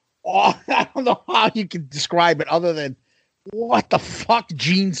 Oh, I don't know how you can describe it other than what the fuck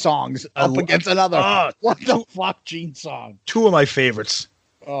Gene songs up against another. What the fuck Gene song? 2 of my favorites.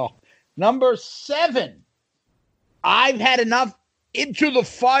 Oh, number 7, I've Had Enough, Into the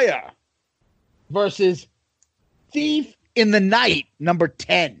Fire versus Thief in the Night, number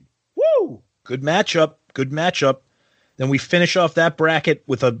 10. Woo! Good matchup. Good matchup. Then we finish off that bracket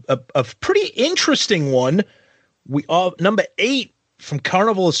with a pretty interesting one. We number 8 from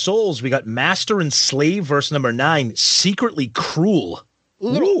Carnival of Souls. We got Master and Slave versus number 9, Secretly Cruel. A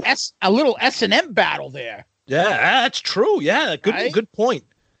little S&M battle there. Yeah, that's true. Yeah, good point.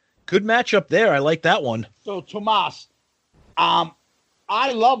 Good matchup there. I like that one. So, Tomas, I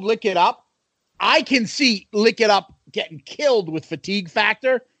love Lick It Up. I can see Lick It Up getting killed with fatigue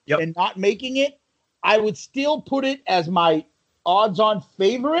factor and not making it. I would still put it as my odds-on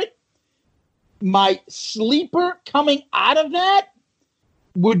favorite. My sleeper coming out of that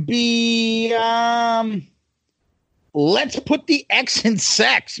would be Let's Put the X in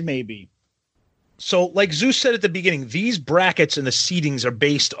Sex, maybe. So, like Zeus said at the beginning, these brackets and the seedings are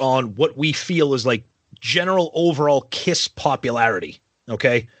based on what we feel is like general overall Kiss popularity.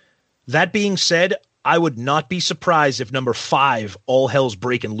 Okay? That being said, I would not be surprised if number 5, All Hell's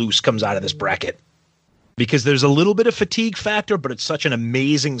Breaking Loose, comes out of this bracket. Because there's a little bit of fatigue factor, but it's such an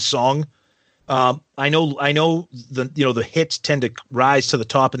amazing song. I know the hits tend to rise to the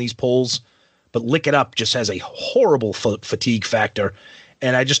top in these polls, but Lick It Up just has a horrible fatigue factor.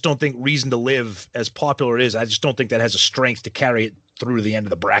 And I just don't think Reason to Live, as popular it is, I just don't think that has a strength to carry it through to the end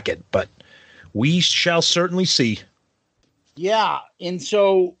of the bracket. But we shall certainly see. Yeah, and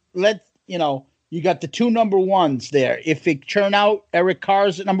so you got the 2 number 1s there. If it turn out Eric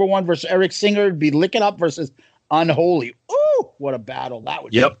Carr's at number 1 versus Eric Singer, it'd be Lick It Up versus Unholy. Ooh, what a battle that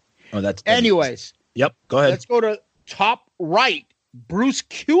would be. Oh, that's anyways. Yep, go ahead. Let's go to top right. Bruce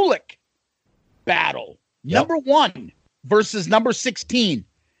Kulick battle. Number 1 versus number 16.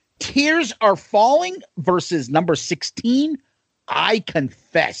 Tears Are Falling versus number 16. I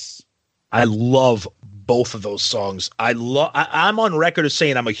Confess. I love both of those songs. I'm on record as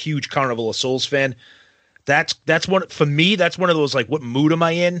saying I'm a huge Carnival of Souls fan. That's one for me. That's one of those, like, what mood am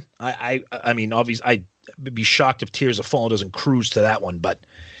I in? I mean, obviously, I'd be shocked if Tears Are Falling doesn't cruise to that one, but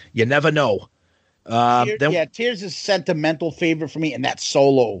you never know. Tears is sentimental favorite for me, and that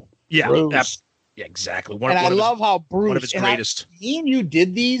solo. Yeah, Bruce. Yeah, exactly. I love how Bruce. One of his greatest. Me and you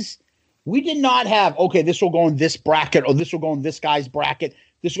did these. We did not have, okay, this will go in this bracket, or this will go in this guy's bracket.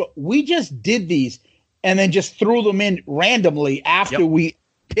 We just did these and then just threw them in randomly after we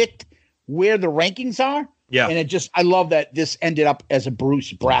picked where the rankings are. Yeah. And I love that this ended up as a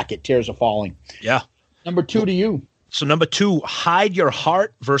Bruce bracket, Tears Are Falling. Yeah. Number 2 to you. So number 2, Hide Your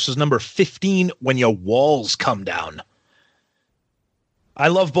Heart versus number 15, When Your Walls Come Down. I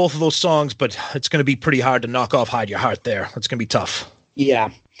love both of those songs, but it's going to be pretty hard to knock off Hide Your Heart there. It's going to be tough.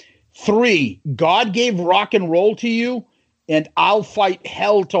 Yeah. 3, God Gave Rock and Roll to You, and I'll Fight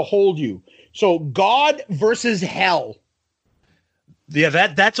Hell to Hold You. So God versus Hell. Yeah,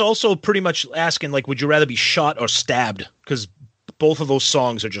 that's also pretty much asking, like, would you rather be shot or stabbed? Because both of those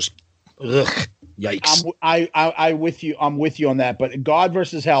songs are just, yikes. I'm with you on that. But God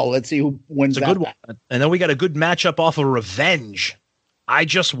versus Hell. Let's see who wins. It's a good one. And then we got a good matchup off of Revenge. I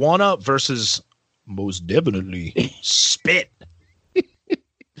Just Wanna versus Most Definitely Spit.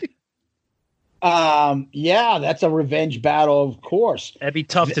 Yeah, that's a revenge battle, of course. It'd be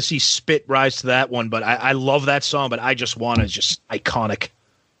tough to see Spit rise to that one, but I love that song, but I Just Wanna is just iconic.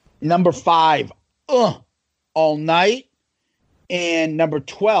 Number 5, All Night. And number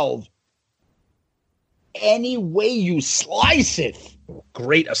 12, Any Way You Slice It.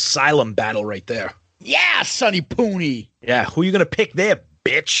 Great Asylum battle right there. Yeah, Sonny Pooney. Yeah, who are you going to pick there,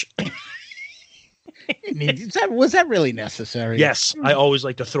 bitch? Was that really necessary? Yes, I always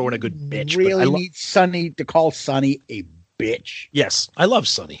like to throw in a good bitch. Really need Sonny to call Sonny a bitch. Yes, I love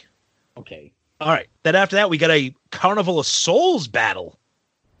Sonny. Okay. All right. Then after that, we got a Carnival of Souls battle.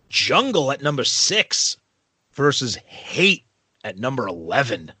 Jungle at number 6 versus Hate at number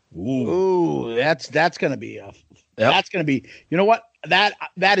 11. Ooh, that's going to be that's going to be. You know what? That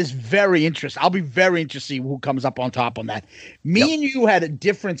is very interesting. I'll be very interested to see who comes up on top on that. Me and you had a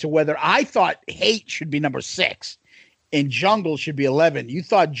difference of whether I thought Hate should be number 6 and Jungle should be 11. You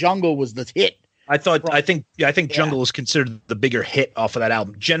thought Jungle was the hit. I think Jungle is considered the bigger hit off of that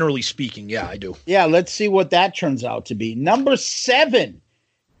album. Generally speaking, yeah, I do. Yeah, let's see what that turns out to be. Number 7,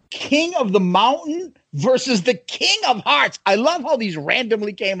 King of the Mountain versus the King of Hearts. I love how these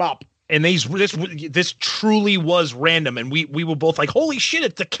randomly came up. And this truly was random, and we were both like, holy shit,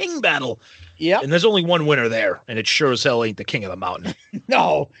 it's the King battle. Yeah. And there's only one winner there, and it sure as hell ain't the King of the Mountain.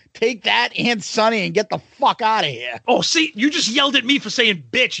 No, take that and Sonny and get the fuck out of here. Oh, see, you just yelled at me for saying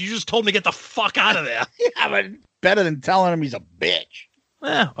bitch. You just told me to get the fuck out of there. Yeah, but better than telling him he's a bitch.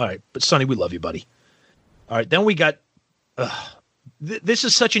 All right, but Sonny, we love you, buddy. All right, then we got this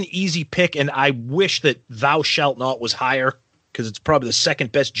is such an easy pick, and I wish that Thou Shalt Not was higher, because it's probably the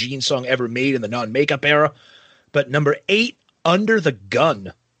second best Gene song ever made in the non-makeup era. But number 8, Under the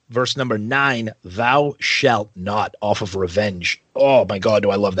Gun, verse number 9, Thou Shalt Not, off of Revenge. Oh, my God,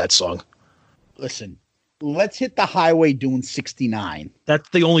 do I love that song. Listen, let's hit the highway doing 69. That's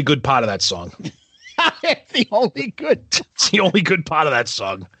the only good part of that song. It's the only good. It's the only good part of that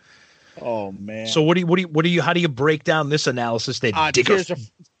song. Oh, man. So how do you break down this analysis that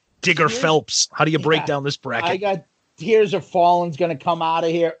Digger Phelps? How do you break down this bracket? I got Tears Are Fallen's going to come out of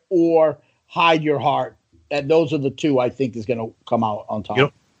here, or Hide Your Heart. And those are the two I think is going to come out on top.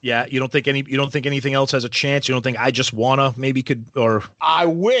 You don't think anything else has a chance? You don't think I Just Wanna maybe could, or I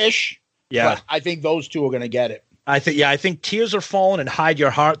wish. Yeah. But I think those two are going to get it. I think Tears Are Fallen and Hide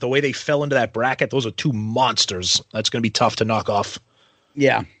Your Heart, the way they fell into that bracket, those are two monsters. That's going to be tough to knock off.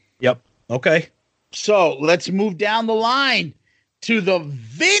 Yeah. Yep. Okay. So let's move down the line to the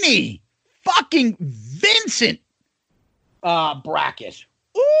Vinny fucking Vincent bracket.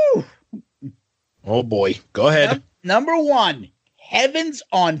 Ooh. Oh boy. Go ahead. Number 1, Heaven's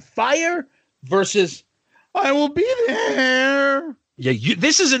on Fire versus I Will Be There. Yeah,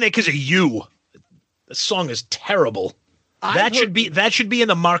 this isn't it because of you. The song is terrible. That should be in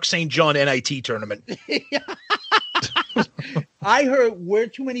the Mark St. John NIT tournament. I heard where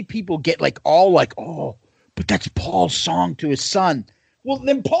too many people get oh, but that's Paul's song to his son. Well,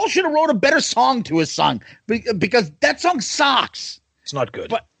 then Paul should have wrote a better song to his son because that song sucks. It's not good.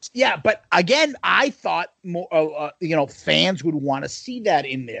 But again, I thought more, fans would want to see that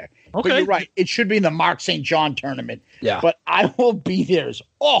in there. Okay. But you're right. It should be in the Mark St. John tournament. Yeah. But I Will Be There's.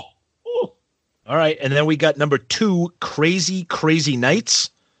 Oh. All right. And then we got number 2, Crazy, Crazy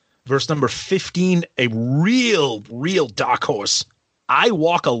Nights, verse number 15, a real dark horse, I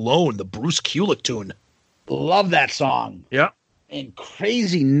Walk Alone, the Bruce Kulick tune. Love that song. Yeah. And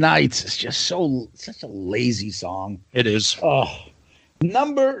Crazy Nights is just such a lazy song. It is. Oh.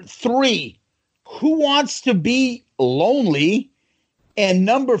 Number 3, Who Wants to Be Lonely? And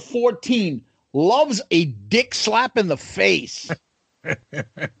number 14, loves a dick slap in the face. Go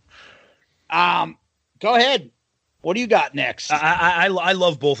ahead. What do you got next? I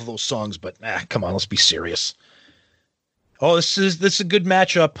love both of those songs, but come on, let's be serious. Oh, this is a good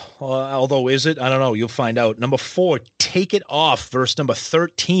matchup. Although, is it? I don't know. You'll find out. Number 4, Take It Off versus number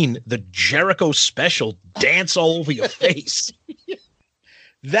 13, the Jericho Special, Dance All Over Your Face.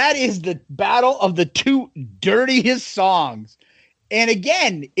 That is the battle of the two dirtiest songs. And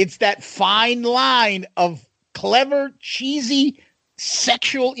again, it's that fine line of clever, cheesy,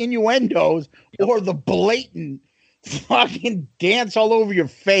 sexual innuendos or the blatant fucking dance all over your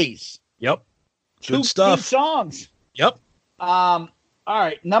face. Yep. Good stuff. Good songs. Yep. All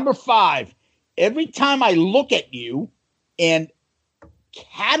right. Number 5. Every Time I Look at You and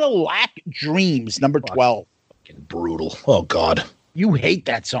Cadillac Dreams, number 12. Fucking brutal. Oh, God. You hate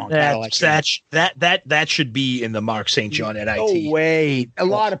that song. That should be in the Mark St. John NIT. No way. A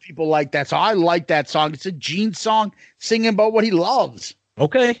lot of people like that song. I like that song. It's a Gene song singing about what he loves.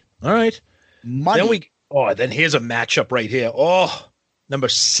 Okay. All right. Money. Then here's a matchup right here. Oh, number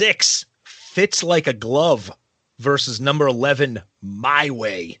 6, Fits Like a Glove versus number 11, My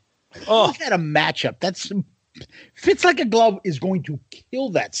Way. Oh, look at a matchup. That's Fits Like a Glove is going to kill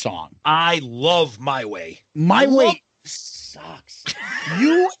that song. I love My Way. My Way sucks.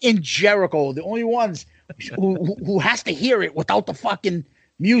 You and Jericho, the only ones who has to hear it without the fucking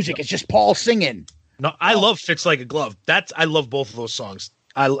music. It's just Paul singing. No, I love Fits Like a Glove. I love both of those songs.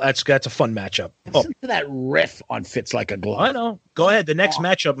 That's a fun matchup. Listen to that riff on Fits Like a Glove. I know. Go ahead. The next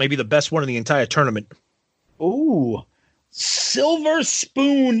matchup may be the best one in the entire tournament. Ooh. Silver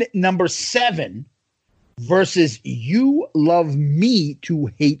Spoon number 7 versus You Love Me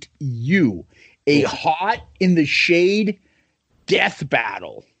to Hate You. A hot in the shade death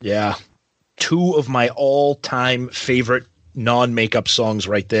battle. Yeah. 2 of my all-time favorite non-makeup songs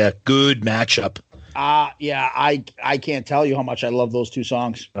right there. Good matchup. Yeah, I can't tell you how much I love those 2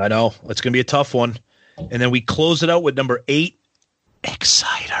 songs. I know. It's going to be a tough one. And then we close it out with number 8,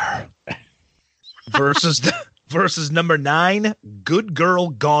 Exciter. versus number 9, Good Girl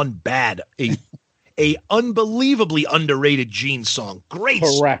Gone Bad. A unbelievably underrated Gene song. Great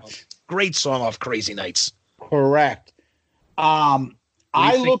Correct. Song. Great song off Crazy Nights. Correct. I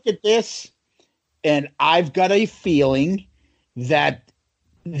look at this and I've got a feeling that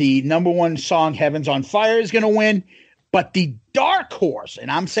the number 1 song, Heaven's on Fire, is going to win. But the dark horse,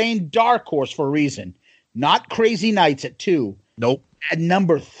 and I'm saying dark horse for a reason, not Crazy Nights at 2. Nope. At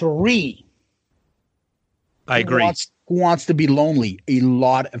number 3. I agree. Who Wants to Be Lonely? A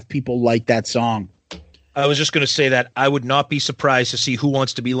lot of people like that song. I was just going to say that I would not be surprised to see Who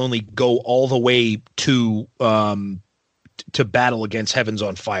Wants to Be Lonely go all the way to battle against Heaven's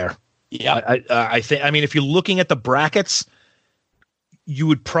on Fire. Yeah. I think, if you're looking at the brackets, you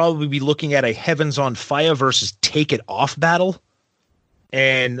would probably be looking at a Heaven's on Fire versus Take It Off battle.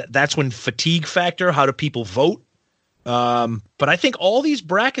 And that's when fatigue factor, how do people vote? But I think all these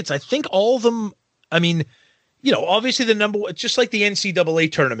brackets, all of them, obviously it's just like the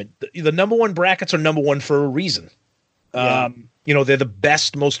NCAA tournament. The number 1 brackets are number 1 for a reason. Yeah. They're the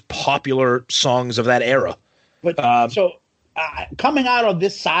best, most popular songs of that era. But coming out of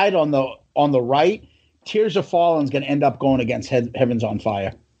this side on the right, Tears Are Falling is going to end up going against Heaven's on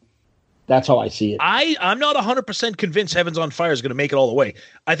Fire. That's how I see it. I'm not 100% convinced Heaven's on Fire is going to make it all the way.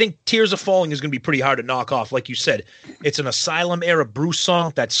 I think Tears Are Falling is going to be pretty hard to knock off. Like you said, it's an Asylum era Bruce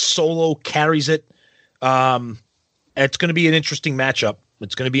song. That solo carries it. It's going to be an interesting matchup.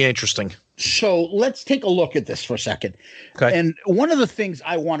 It's going to be interesting. So let's take a look at this for a second. Okay. And one of the things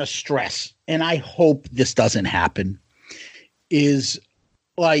I want to stress, and I hope this doesn't happen, is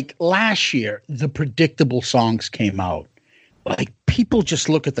like last year, the predictable songs came out. Like people just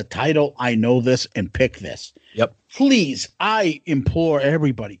look at the title, I know this, and pick this. Yep. Please, I implore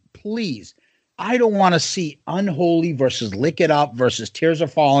everybody, please. I don't want to see Unholy versus Lick It Up versus Tears Are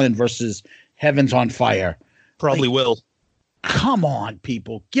Falling versus Heaven's on Fire. Probably will. Come on,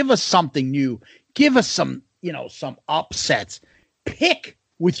 people. Give us something new. Give us some upsets. Pick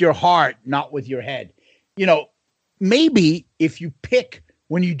with your heart, not with your head. Maybe if you pick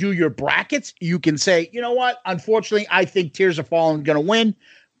when you do your brackets, you can say, you know what? Unfortunately, I think Tears Are Falling going to win.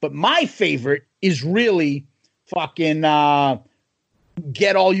 But my favorite is really fucking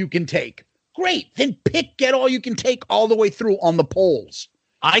Get All You Can Take. Great. Then pick Get All You Can Take all the way through on the polls.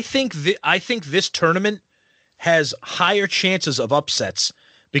 I think this tournament has higher chances of upsets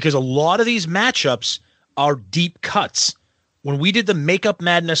because a lot of these matchups are deep cuts. When we did the Makeup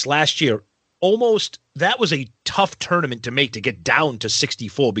Madness last year, that was a tough tournament to make, to get down to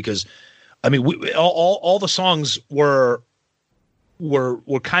 64 because all the songs were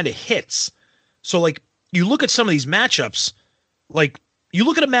kind of hits. So like you look at some of these matchups, like you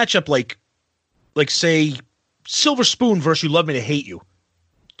look at a matchup like say Silver Spoon versus You Love Me to Hate You.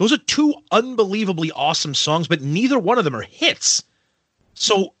 Those are two unbelievably awesome songs, but neither one of them are hits.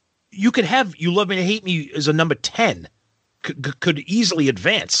 So you could have You Love Me to Hate Me as a number 10, could easily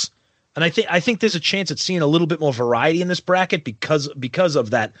advance. And I think there's a chance at seeing a little bit more variety in this bracket because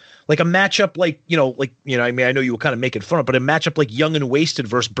of that. Like a matchup I mean, I know you were kind of making fun of it, but a matchup like Young and Wasted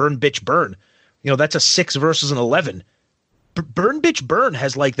versus Burn Bitch Burn, that's a 6 versus an 11. Burn Bitch Burn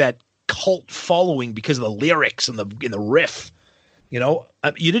has like that cult following because of the lyrics and the riff. You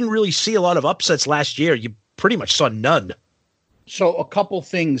didn't really see a lot of upsets last year. You pretty much saw none. So a couple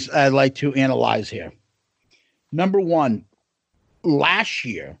things I'd like to analyze here. Number one, last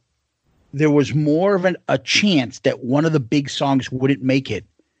year, there was more of a chance that one of the big songs wouldn't make it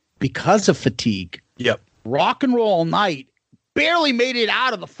because of fatigue. Yep. Rock and Roll All Night barely made it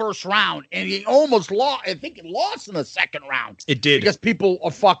out of the first round, and he almost lost. I think it lost in the second round. It did. Because people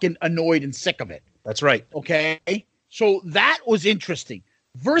are fucking annoyed and sick of it. That's right. Okay? So that was interesting.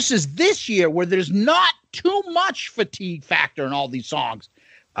 Versus this year where there's not too much fatigue factor in all these songs.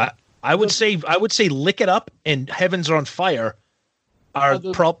 I would say Lick It Up and Heavens Are on Fire are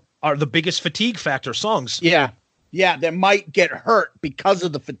the biggest fatigue factor songs. Yeah. Yeah, that might get hurt because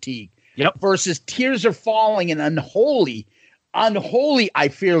of the fatigue. Yep. Versus Tears Are Falling and Unholy. Unholy, I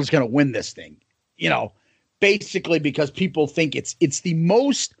fear, is going to win this thing. Basically because people think it's the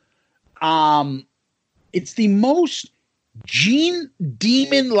most Gene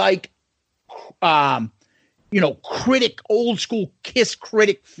Demon like critic, old school Kiss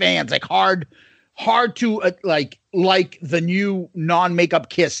critic fans, like hard to like the new non-makeup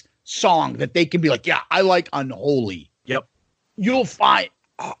Kiss song that they can be like, yeah, I like Unholy. Yep. You'll find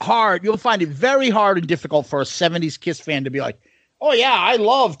it very hard and difficult for a 70s Kiss fan to be like, oh yeah, I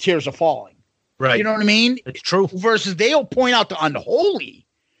love Tears Are Falling. Right. You know what I mean? It's true. Versus they'll point out the Unholy.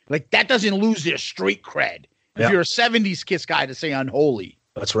 Like that doesn't lose their street cred. If you're a 70s Kiss guy to say Unholy.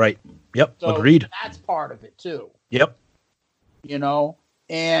 That's right. Yep. So agreed. That's part of it too. Yep.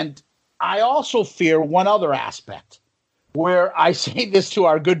 And I also fear one other aspect where I say this to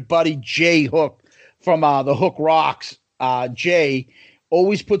our good buddy Jay Hook from the Hook Rocks. Jay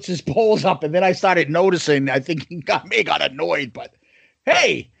always puts his polls up, and then I started noticing, I think he got annoyed, but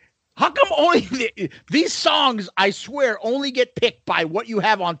hey, how come only these songs, I swear, only get picked by what you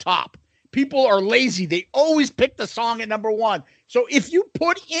have on top? People are lazy. They always pick the song at number 1. So if you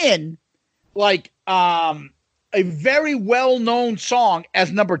put in like a very well-known song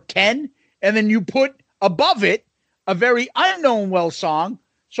as number 10, and then you put above it a very unknown song,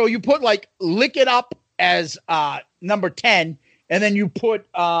 so you put like Lick It Up as number 10, and then you put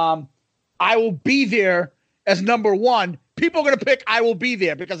I Will Be There as number 1, people are going to pick I Will Be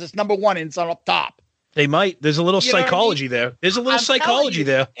There because it's number 1 and it's up top. They might. There's a little psychology there. There's a little psychology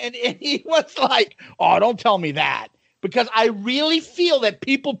there. And he was like, oh, don't tell me that. Because I really feel that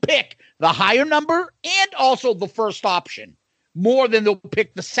people pick the higher number and also the first option more than they'll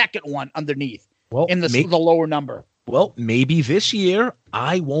pick the second one underneath in the lower number. Well, maybe this year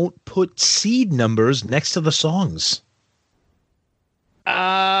I won't put seed numbers next to the songs.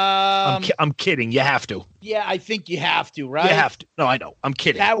 I'm kidding. You have to. Yeah, I think you have to, right? You have to. No, I know. I'm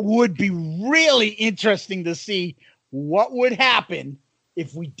kidding. That would be really interesting to see what would happen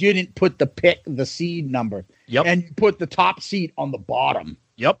if we didn't put the seed number. Yep. And put the top seed on the bottom.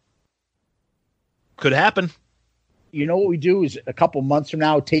 Yep. Could happen. You know what we do is a couple months from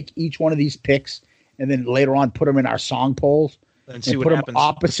now, take each one of these picks and then later on put them in our song polls and see what put happens. Them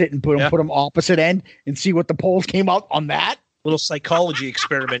opposite and put them opposite end and see what the polls came out on that. Little psychology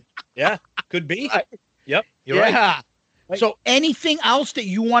experiment. Yeah, could be. Yep, you're right. Yeah. So anything else that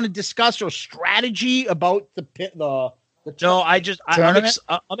you want to discuss or strategy about the No,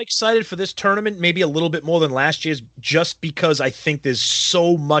 I'm excited for this tournament, maybe a little bit more than last year's, just because I think there's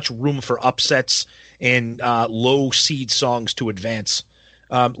so much room for upsets and low seed songs to advance.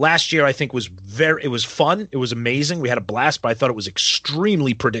 Last year, I think it was fun. It was amazing. We had a blast, but I thought it was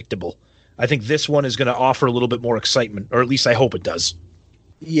extremely predictable. I think this one is going to offer a little bit more excitement, or at least I hope it does.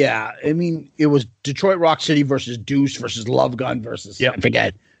 Yeah, I mean, it was Detroit Rock City versus Deuce versus Love Gun versus, I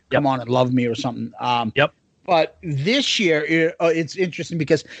forget, Come On and Love Me or something. Yep. But this year, it's interesting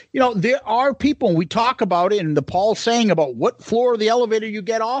because, there are people, and we talk about it, and the Paul's saying about what floor of the elevator you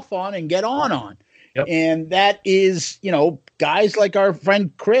get off on and get on. Yep. And that is, guys like our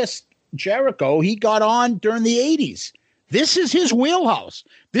friend Chris Jericho, he got on during the 80s. This is his wheelhouse.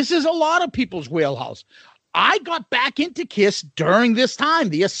 This is a lot of people's wheelhouse. I got back into Kiss during this time,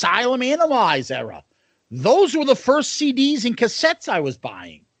 the Asylum Animalize era. Those were the first CDs and cassettes I was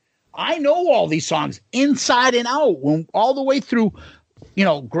buying. I know all these songs inside and out, all the way through,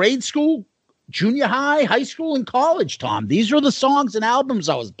 grade school, junior high, high school, and college, Tom. These are the songs and albums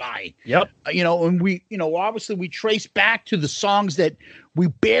I was buying. Yep. And we, obviously we trace back to the songs that we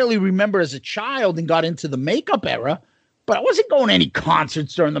barely remember as a child and got into the makeup era, but I wasn't going to any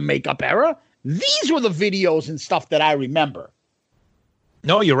concerts during the makeup era. These were the videos and stuff that I remember.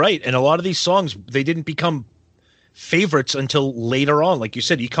 No, you're right. And a lot of these songs, they didn't become favorites until later on. Like you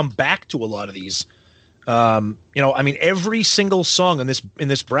said, you come back to a lot of these. Every single song in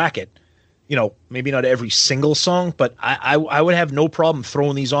this bracket, maybe not every single song, but I would have no problem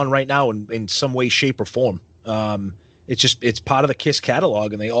throwing these on right now in some way, shape, or form. It's part of the Kiss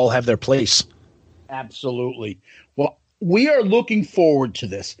catalog, and they all have their place. Absolutely. Well, we are looking forward to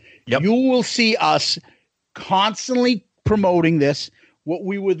this. Yep. You will see us constantly promoting this. What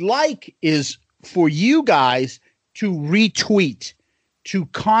we would like is for you guys to retweet, to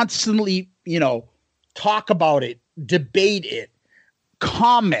constantly, talk about it, debate it,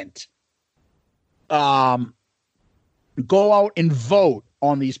 comment, go out and vote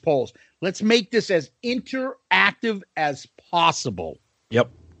on these polls. Let's make this as interactive as possible. Yep.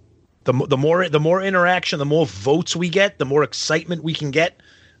 The more interaction, the more votes we get, the more excitement we can get,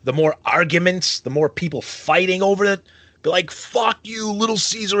 the more arguments, the more people fighting over it. Be like, fuck you, Little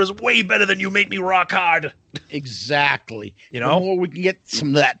Caesar is way better than you, make me rock hard. Exactly. The more we can get some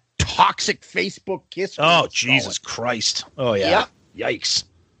of that toxic Facebook Kiss. Oh, Jesus Christ. Oh, yeah. Yep. Yikes.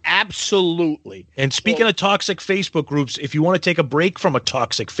 Absolutely. And speaking of toxic Facebook groups, if you want to take a break from a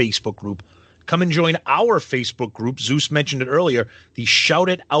toxic Facebook group, come and join our Facebook group. Zeus mentioned it earlier, the Shout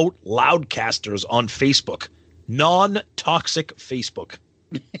It Out Loudcasters on Facebook. Non-toxic Facebook.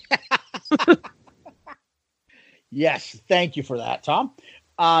 Yes, thank you for that, Tom.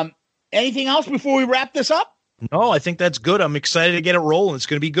 Anything else before we wrap this up? No, I think that's good. I'm excited to get it rolling. It's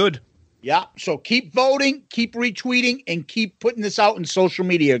going to be good. Yeah, so keep voting, keep retweeting, and keep putting this out in social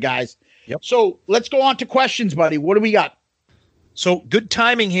media, guys. Yep. So let's go on to questions, buddy. What do we got? So good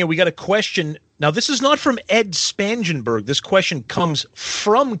timing here. We got a question. Now, this is not from Ed Spangenberg. This question comes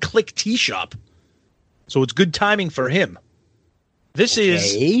from Click Tea Shop. So it's good timing for him. This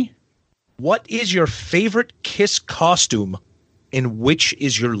is, what is your favorite Kiss costume and which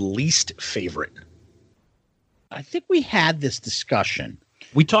is your least favorite? I think we had this discussion.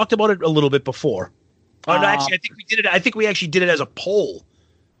 We talked about it a little bit before. Oh, no, actually, I think we did it. I think we actually did it as a poll.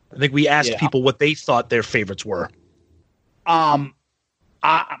 I think we asked people what they thought their favorites were. Mine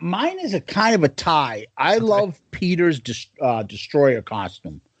is a kind of a tie. I love Peter's Destroyer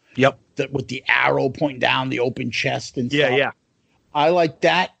costume. Yep. With the arrow pointing down, the open chest and stuff. Yeah. I like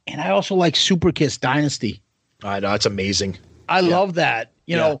that. And I also like Super Kiss Dynasty. I know. It's amazing. I love that.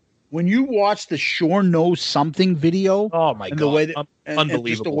 You know, when you watch the Sure Knows Something video. Oh, my God. The way unbelievable. And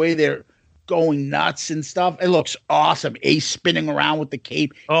just the way they're going nuts and stuff. It looks awesome. Ace spinning around with the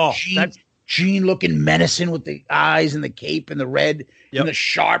cape. Oh, Gene looking menacing with the eyes and the cape and the red and the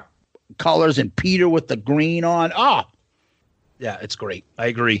sharp colors, and Peter with the green on. Oh, yeah, it's great. I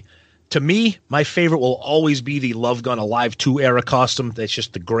agree. To me, my favorite will always be the Love Gun Alive 2 era costume. That's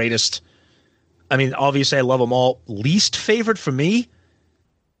just the greatest. I mean, obviously, I love them all. Least favorite for me,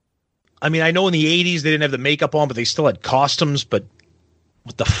 I mean, I know in the 80s they didn't have the makeup on, but they still had costumes. But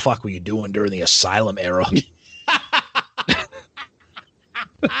what the fuck were you doing during the Asylum era?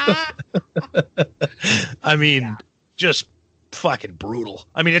 I mean, just fucking brutal.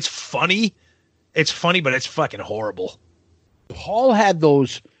 I mean, it's funny. It's funny, but it's fucking horrible. Paul had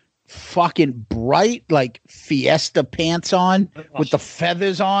those fucking bright, like, Fiesta pants on with the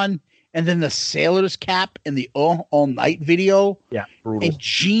feathers on, and then the sailor's cap in the All Night video. Yeah, brutal. And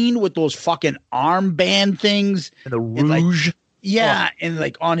Gene with those fucking armband things. And the rouge. And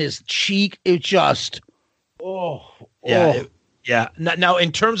like on his cheek. It just, Yeah. Now,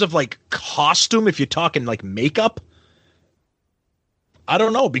 in terms of like costume, if you're talking like makeup, I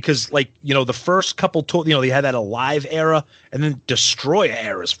don't know, because like, the first couple, they had that Alive era, and then Destroyer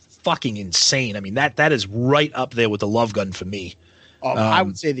era is fucking insane. I mean, that is right up there with the Love Gun for me. I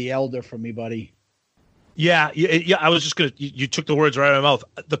would say the Elder for me, buddy. Yeah. I was just gonna. You took the words right out of my mouth.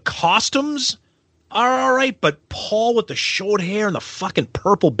 The costumes are all right, but Paul with the short hair and the fucking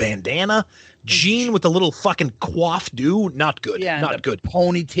purple bandana, Gene with the little fucking coif do, not good. Yeah, not good.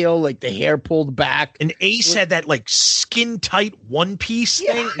 Ponytail, like the hair pulled back. And Ace had that like skin tight one piece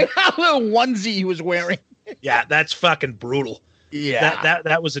thing. A little onesie he was wearing. Yeah, that's fucking brutal. Yeah,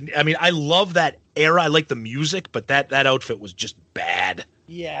 that was. I mean, I love that era. I like the music, but that outfit was just bad.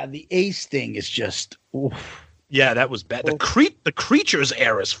 Yeah, the Ace thing is just. Oof. Yeah, that was bad. The Creatures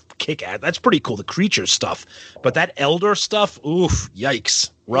era is kick-ass. That's pretty cool. The Creatures stuff, but that Elder stuff, oof,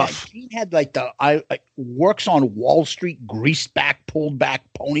 yikes. Rough. Yeah, Gene had like works on Wall Street, greased back, pulled back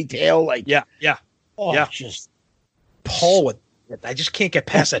ponytail. Like yeah. Oh, Yeah. just Paul, I just can't get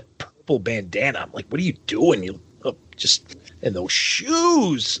past that purple bandana. I'm like, what are you doing? You just in those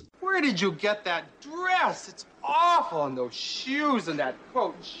shoes. Where did you get that dress? It's awful, and those shoes and that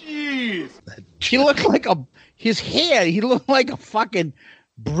coat. Jeez. He looked like his hair. He looked like a fucking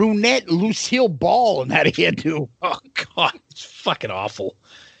brunette Lucille Ball in that hairdo. Oh God, it's fucking awful.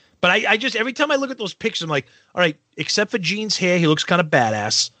 But I just every time I look at those pictures, I'm like, all right, except for Gene's hair, he looks kind of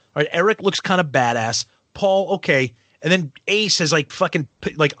badass. All right, Eric looks kind of badass. Paul, okay, and then Ace has like fucking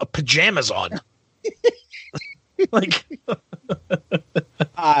like pajamas on. Like,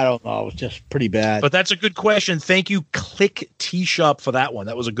 I don't know. It was just pretty bad. But that's a good question. Thank you, Click Tea Shop, for that one.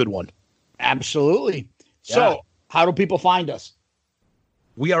 That was a good one. Absolutely. Yeah. So, how do people find us?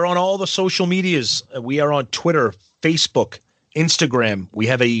 We are on all the social medias. We are on Twitter, Facebook, Instagram. We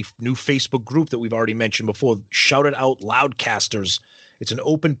have a new Facebook group that we've already mentioned before. Shout It Out Loudcasters. It's an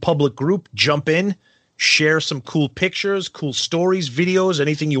open public group. Jump in, share some cool pictures, cool stories, videos,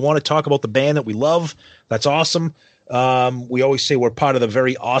 anything you want to talk about the band that we love. That's awesome. We always say we're part of the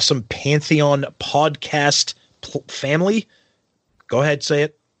very awesome Pantheon podcast family. Go ahead, say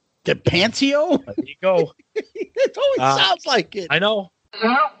it. The Pantheon? There you go. It always sounds like it. I know.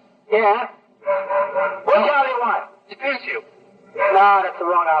 Yeah. What job do you want? Depends you. No, that's the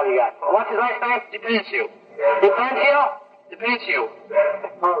wrong job you got. What's his last name? Depends you. Depends you? Depends you.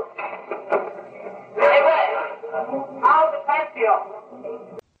 Hey, what? How depends you?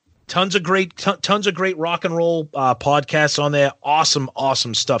 Tons of great rock and roll podcasts on there.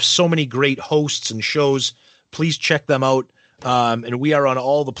 Awesome stuff. So many great hosts and shows. Please check them out. And we are on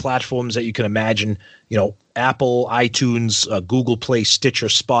all the platforms that you can imagine. You know, Apple, iTunes, Google Play, Stitcher,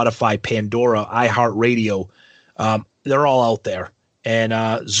 Spotify, Pandora, iHeartRadio. They're all out there. And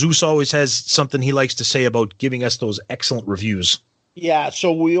Zeus always has something he likes to say about giving us those excellent reviews. Yeah,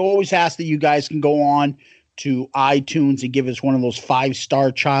 so we always ask that you guys can go on to iTunes and give us one of those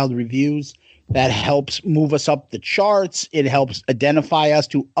 5-star child reviews. That helps move us up the charts. It helps identify us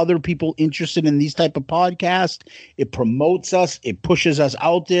to other people interested in these type of podcasts. It promotes us. It pushes us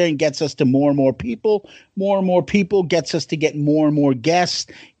out there and gets us to more and more people. More and more people gets us to get more and more guests,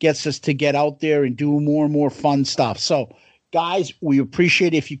 gets us to get out there and do more and more fun stuff. So, guys, we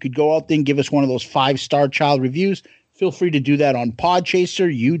appreciate it if you could go out there and give us one of those 5-star child reviews. Feel free to do that on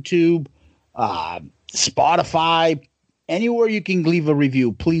Podchaser, YouTube, Spotify, anywhere you can leave a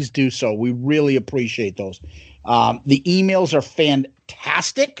review, please do so. We really appreciate those. The emails are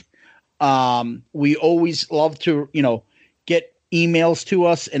fantastic. We always love to, get emails to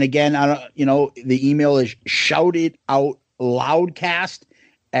us. And again, the email is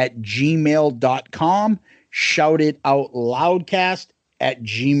shoutitoutloudcast@gmail.com.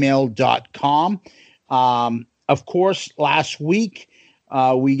 Shoutitoutloudcast@gmail.com. Of course, last week,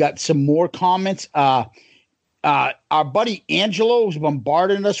 we got some more comments. Our buddy Angelo was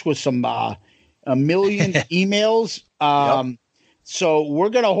bombarding us with some a million emails. So we're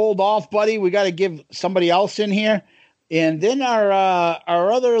going to hold off, buddy. We got to give somebody else in here. And then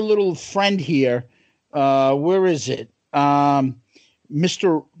our other little friend here, where is it?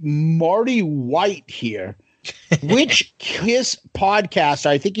 Mr. Marty White here. Which KISS podcast?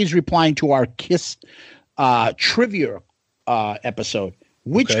 I think he's replying to our KISS trivia episode.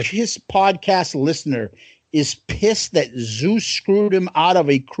 Which KISS podcast listener is pissed that Zeus screwed him out of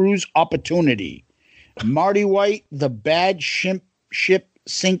a cruise opportunity? Marty White, the bad ship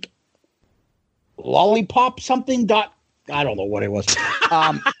sink lollipop something dot. I don't know what it was.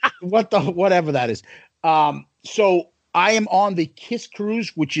 Whatever that is. So I am on the KISS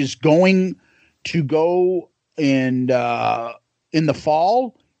cruise, which is going to go in the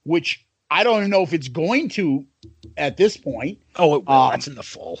fall, which I don't even know if it's going to at this point. Oh, it will. That's in the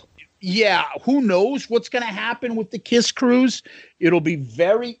fall. Yeah, who knows what's going to happen with the KISS cruise? It'll be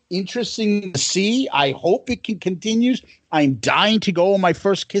very interesting to see. I hope it continues. I'm dying to go on my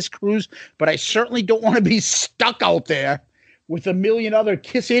first KISS cruise, but I certainly don't want to be stuck out there with a million other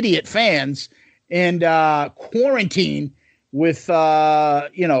KISS idiot fans and quarantine with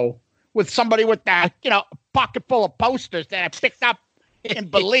with somebody with that pocket full of posters that I picked up in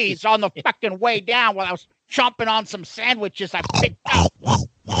Belize on the fucking way down while I was chomping on some sandwiches I picked up.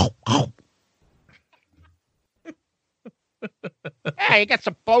 Hey, you got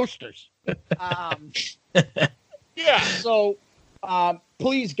some posters. So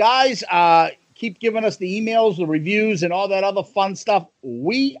please, guys, keep giving us the emails, the reviews, and all that other fun stuff.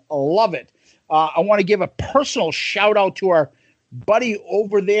 We love it. I want to give a personal shout out to our buddy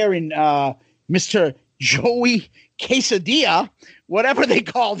over there in Mr. Joey Quesadilla, whatever they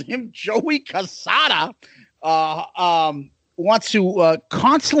called him, Joey Casada, wants to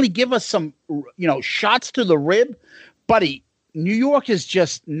constantly give us some, shots to the rib. Buddy, New York is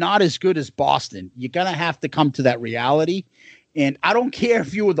just not as good as Boston. You're going to have to come to that reality. And I don't care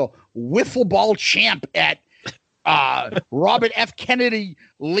if you were the wiffle ball champ at Robert F. Kennedy,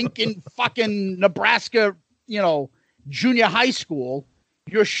 Lincoln, fucking Nebraska, junior high school.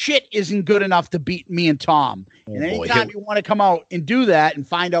 Your shit isn't good enough to beat me and Tom. And anytime you want to come out and do that and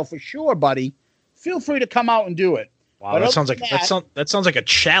find out for sure, buddy, feel free to come out and do it. Wow, that sounds like a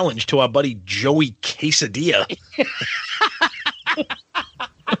challenge to our buddy Joey Quesadilla.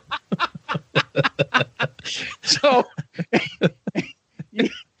 So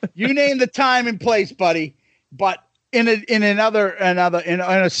you name the time and place, buddy. But in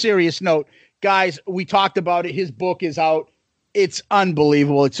a serious note, guys, we talked about it. His book is out. It's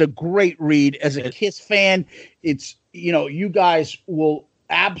unbelievable. It's a great read. As a Kiss fan, it's you guys will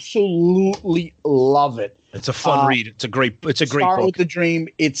absolutely love it. It's a fun read. It's a great book. Start with the Dream.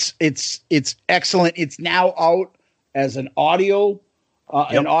 It's excellent. It's now out as an audio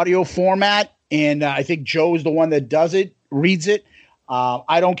format, and I think Joe is the one that reads it.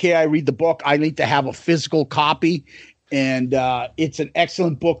 I don't care. I read the book. I need to have a physical copy, and it's an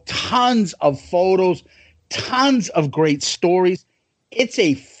excellent book. Tons of photos, tons of great stories. It's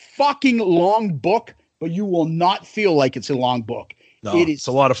a fucking long book, but you will not feel like it's a long book. No, it's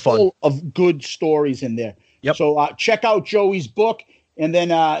a lot of fun. Full of good stories in there. Yep. So check out Joey's book, and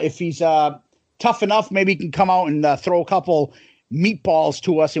then if he's tough enough, maybe he can come out and throw a couple meatballs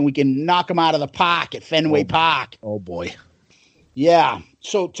to us, and we can knock him out of the park at Fenway Park. Oh boy. Yeah.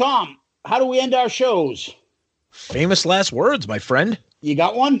 So Tom, how do we end our shows? Famous last words, my friend. You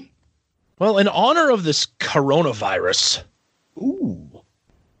got one? Well, in honor of this coronavirus. Ooh.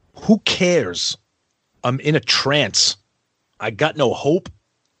 Who cares? I'm in a trance. I got no hope.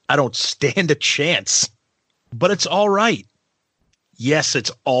 I don't stand a chance. But it's all right. Yes,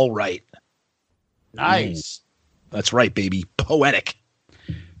 it's all right. Nice. That's right, baby. Poetic.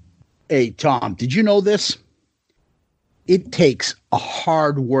 Hey, Tom, did you know this? It takes a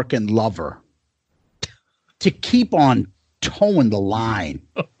hard-working lover to keep on towing the line.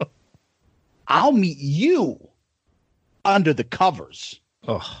 I'll meet you under the covers.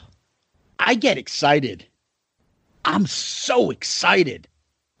 Oh. I get excited. I'm so excited.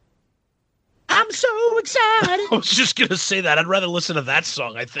 I'm so excited. I was just going to say that. I'd rather listen to that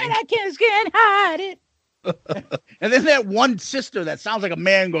song, I think. And I can't hide it. And then that one sister that sounds like a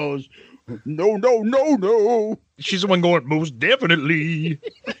man goes, no, no, no, no. She's the one going, most definitely.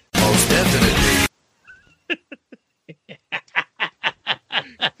 Most definitely.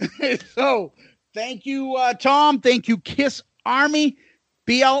 So, thank you, Tom. Thank you, Kiss Army.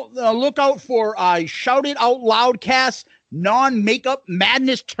 Be out, look out for Shout It Out Loudcast non-makeup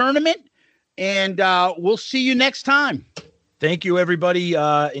madness tournament, and we'll see you next time. Thank you, everybody.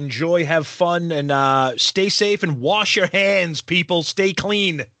 Enjoy, have fun, and stay safe and wash your hands, people. Stay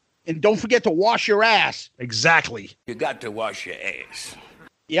clean. And don't forget to wash your ass. Exactly. You got to wash your ass.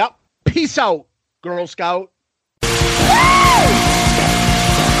 Yep. Peace out, Girl Scout. We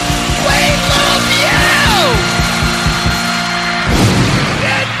love you!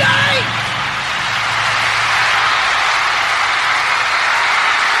 Good night!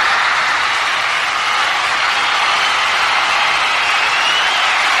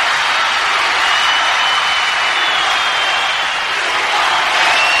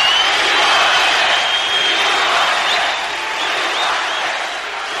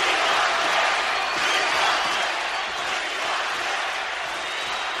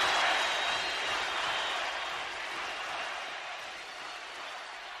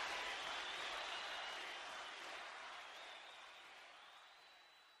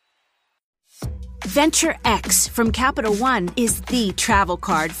 Venture X from Capital One is the travel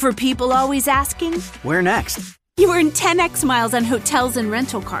card for people always asking, where next? You earn 10x miles on hotels and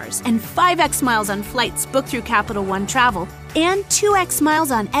rental cars, and 5x miles on flights booked through Capital One Travel, and 2x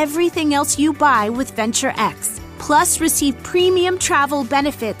miles on everything else you buy with Venture X. Plus, receive premium travel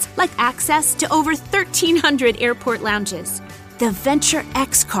benefits like access to over 1,300 airport lounges. The Venture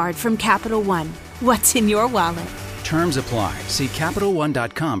X card from Capital One. What's in your wallet? Terms apply. See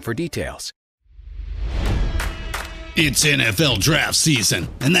CapitalOne.com for details. It's NFL draft season,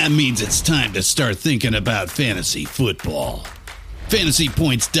 and that means it's time to start thinking about fantasy football.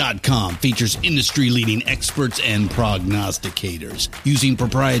 FantasyPoints.com features industry-leading experts and prognosticators using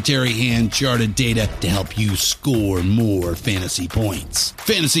proprietary hand-charted data to help you score more fantasy points.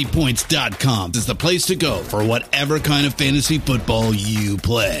 FantasyPoints.com is the place to go for whatever kind of fantasy football you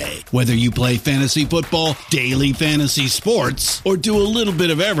play. Whether you play fantasy football, daily fantasy sports, or do a little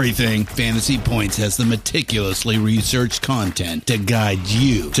bit of everything, Fantasy Points has the meticulously researched content to guide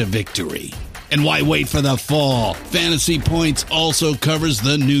you to victory. And why wait for the fall? Fantasy Points also covers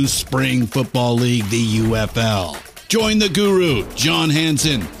the new spring football league, the UFL. Join the guru, John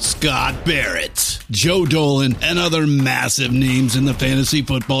Hansen, Scott Barrett, Joe Dolan, and other massive names in the fantasy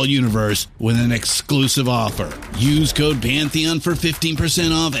football universe with an exclusive offer. Use code Pantheon for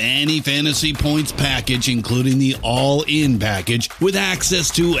 15% off any Fantasy Points package, including the all-in package, with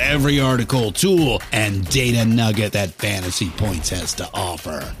access to every article, tool, and data nugget that Fantasy Points has to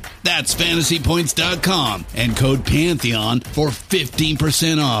offer. That's FantasyPoints.com and code Pantheon for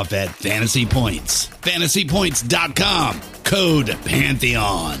 15% off at Fantasy Points. FantasyPoints.com, code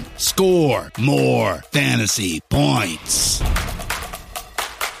Pantheon. Score more fantasy points.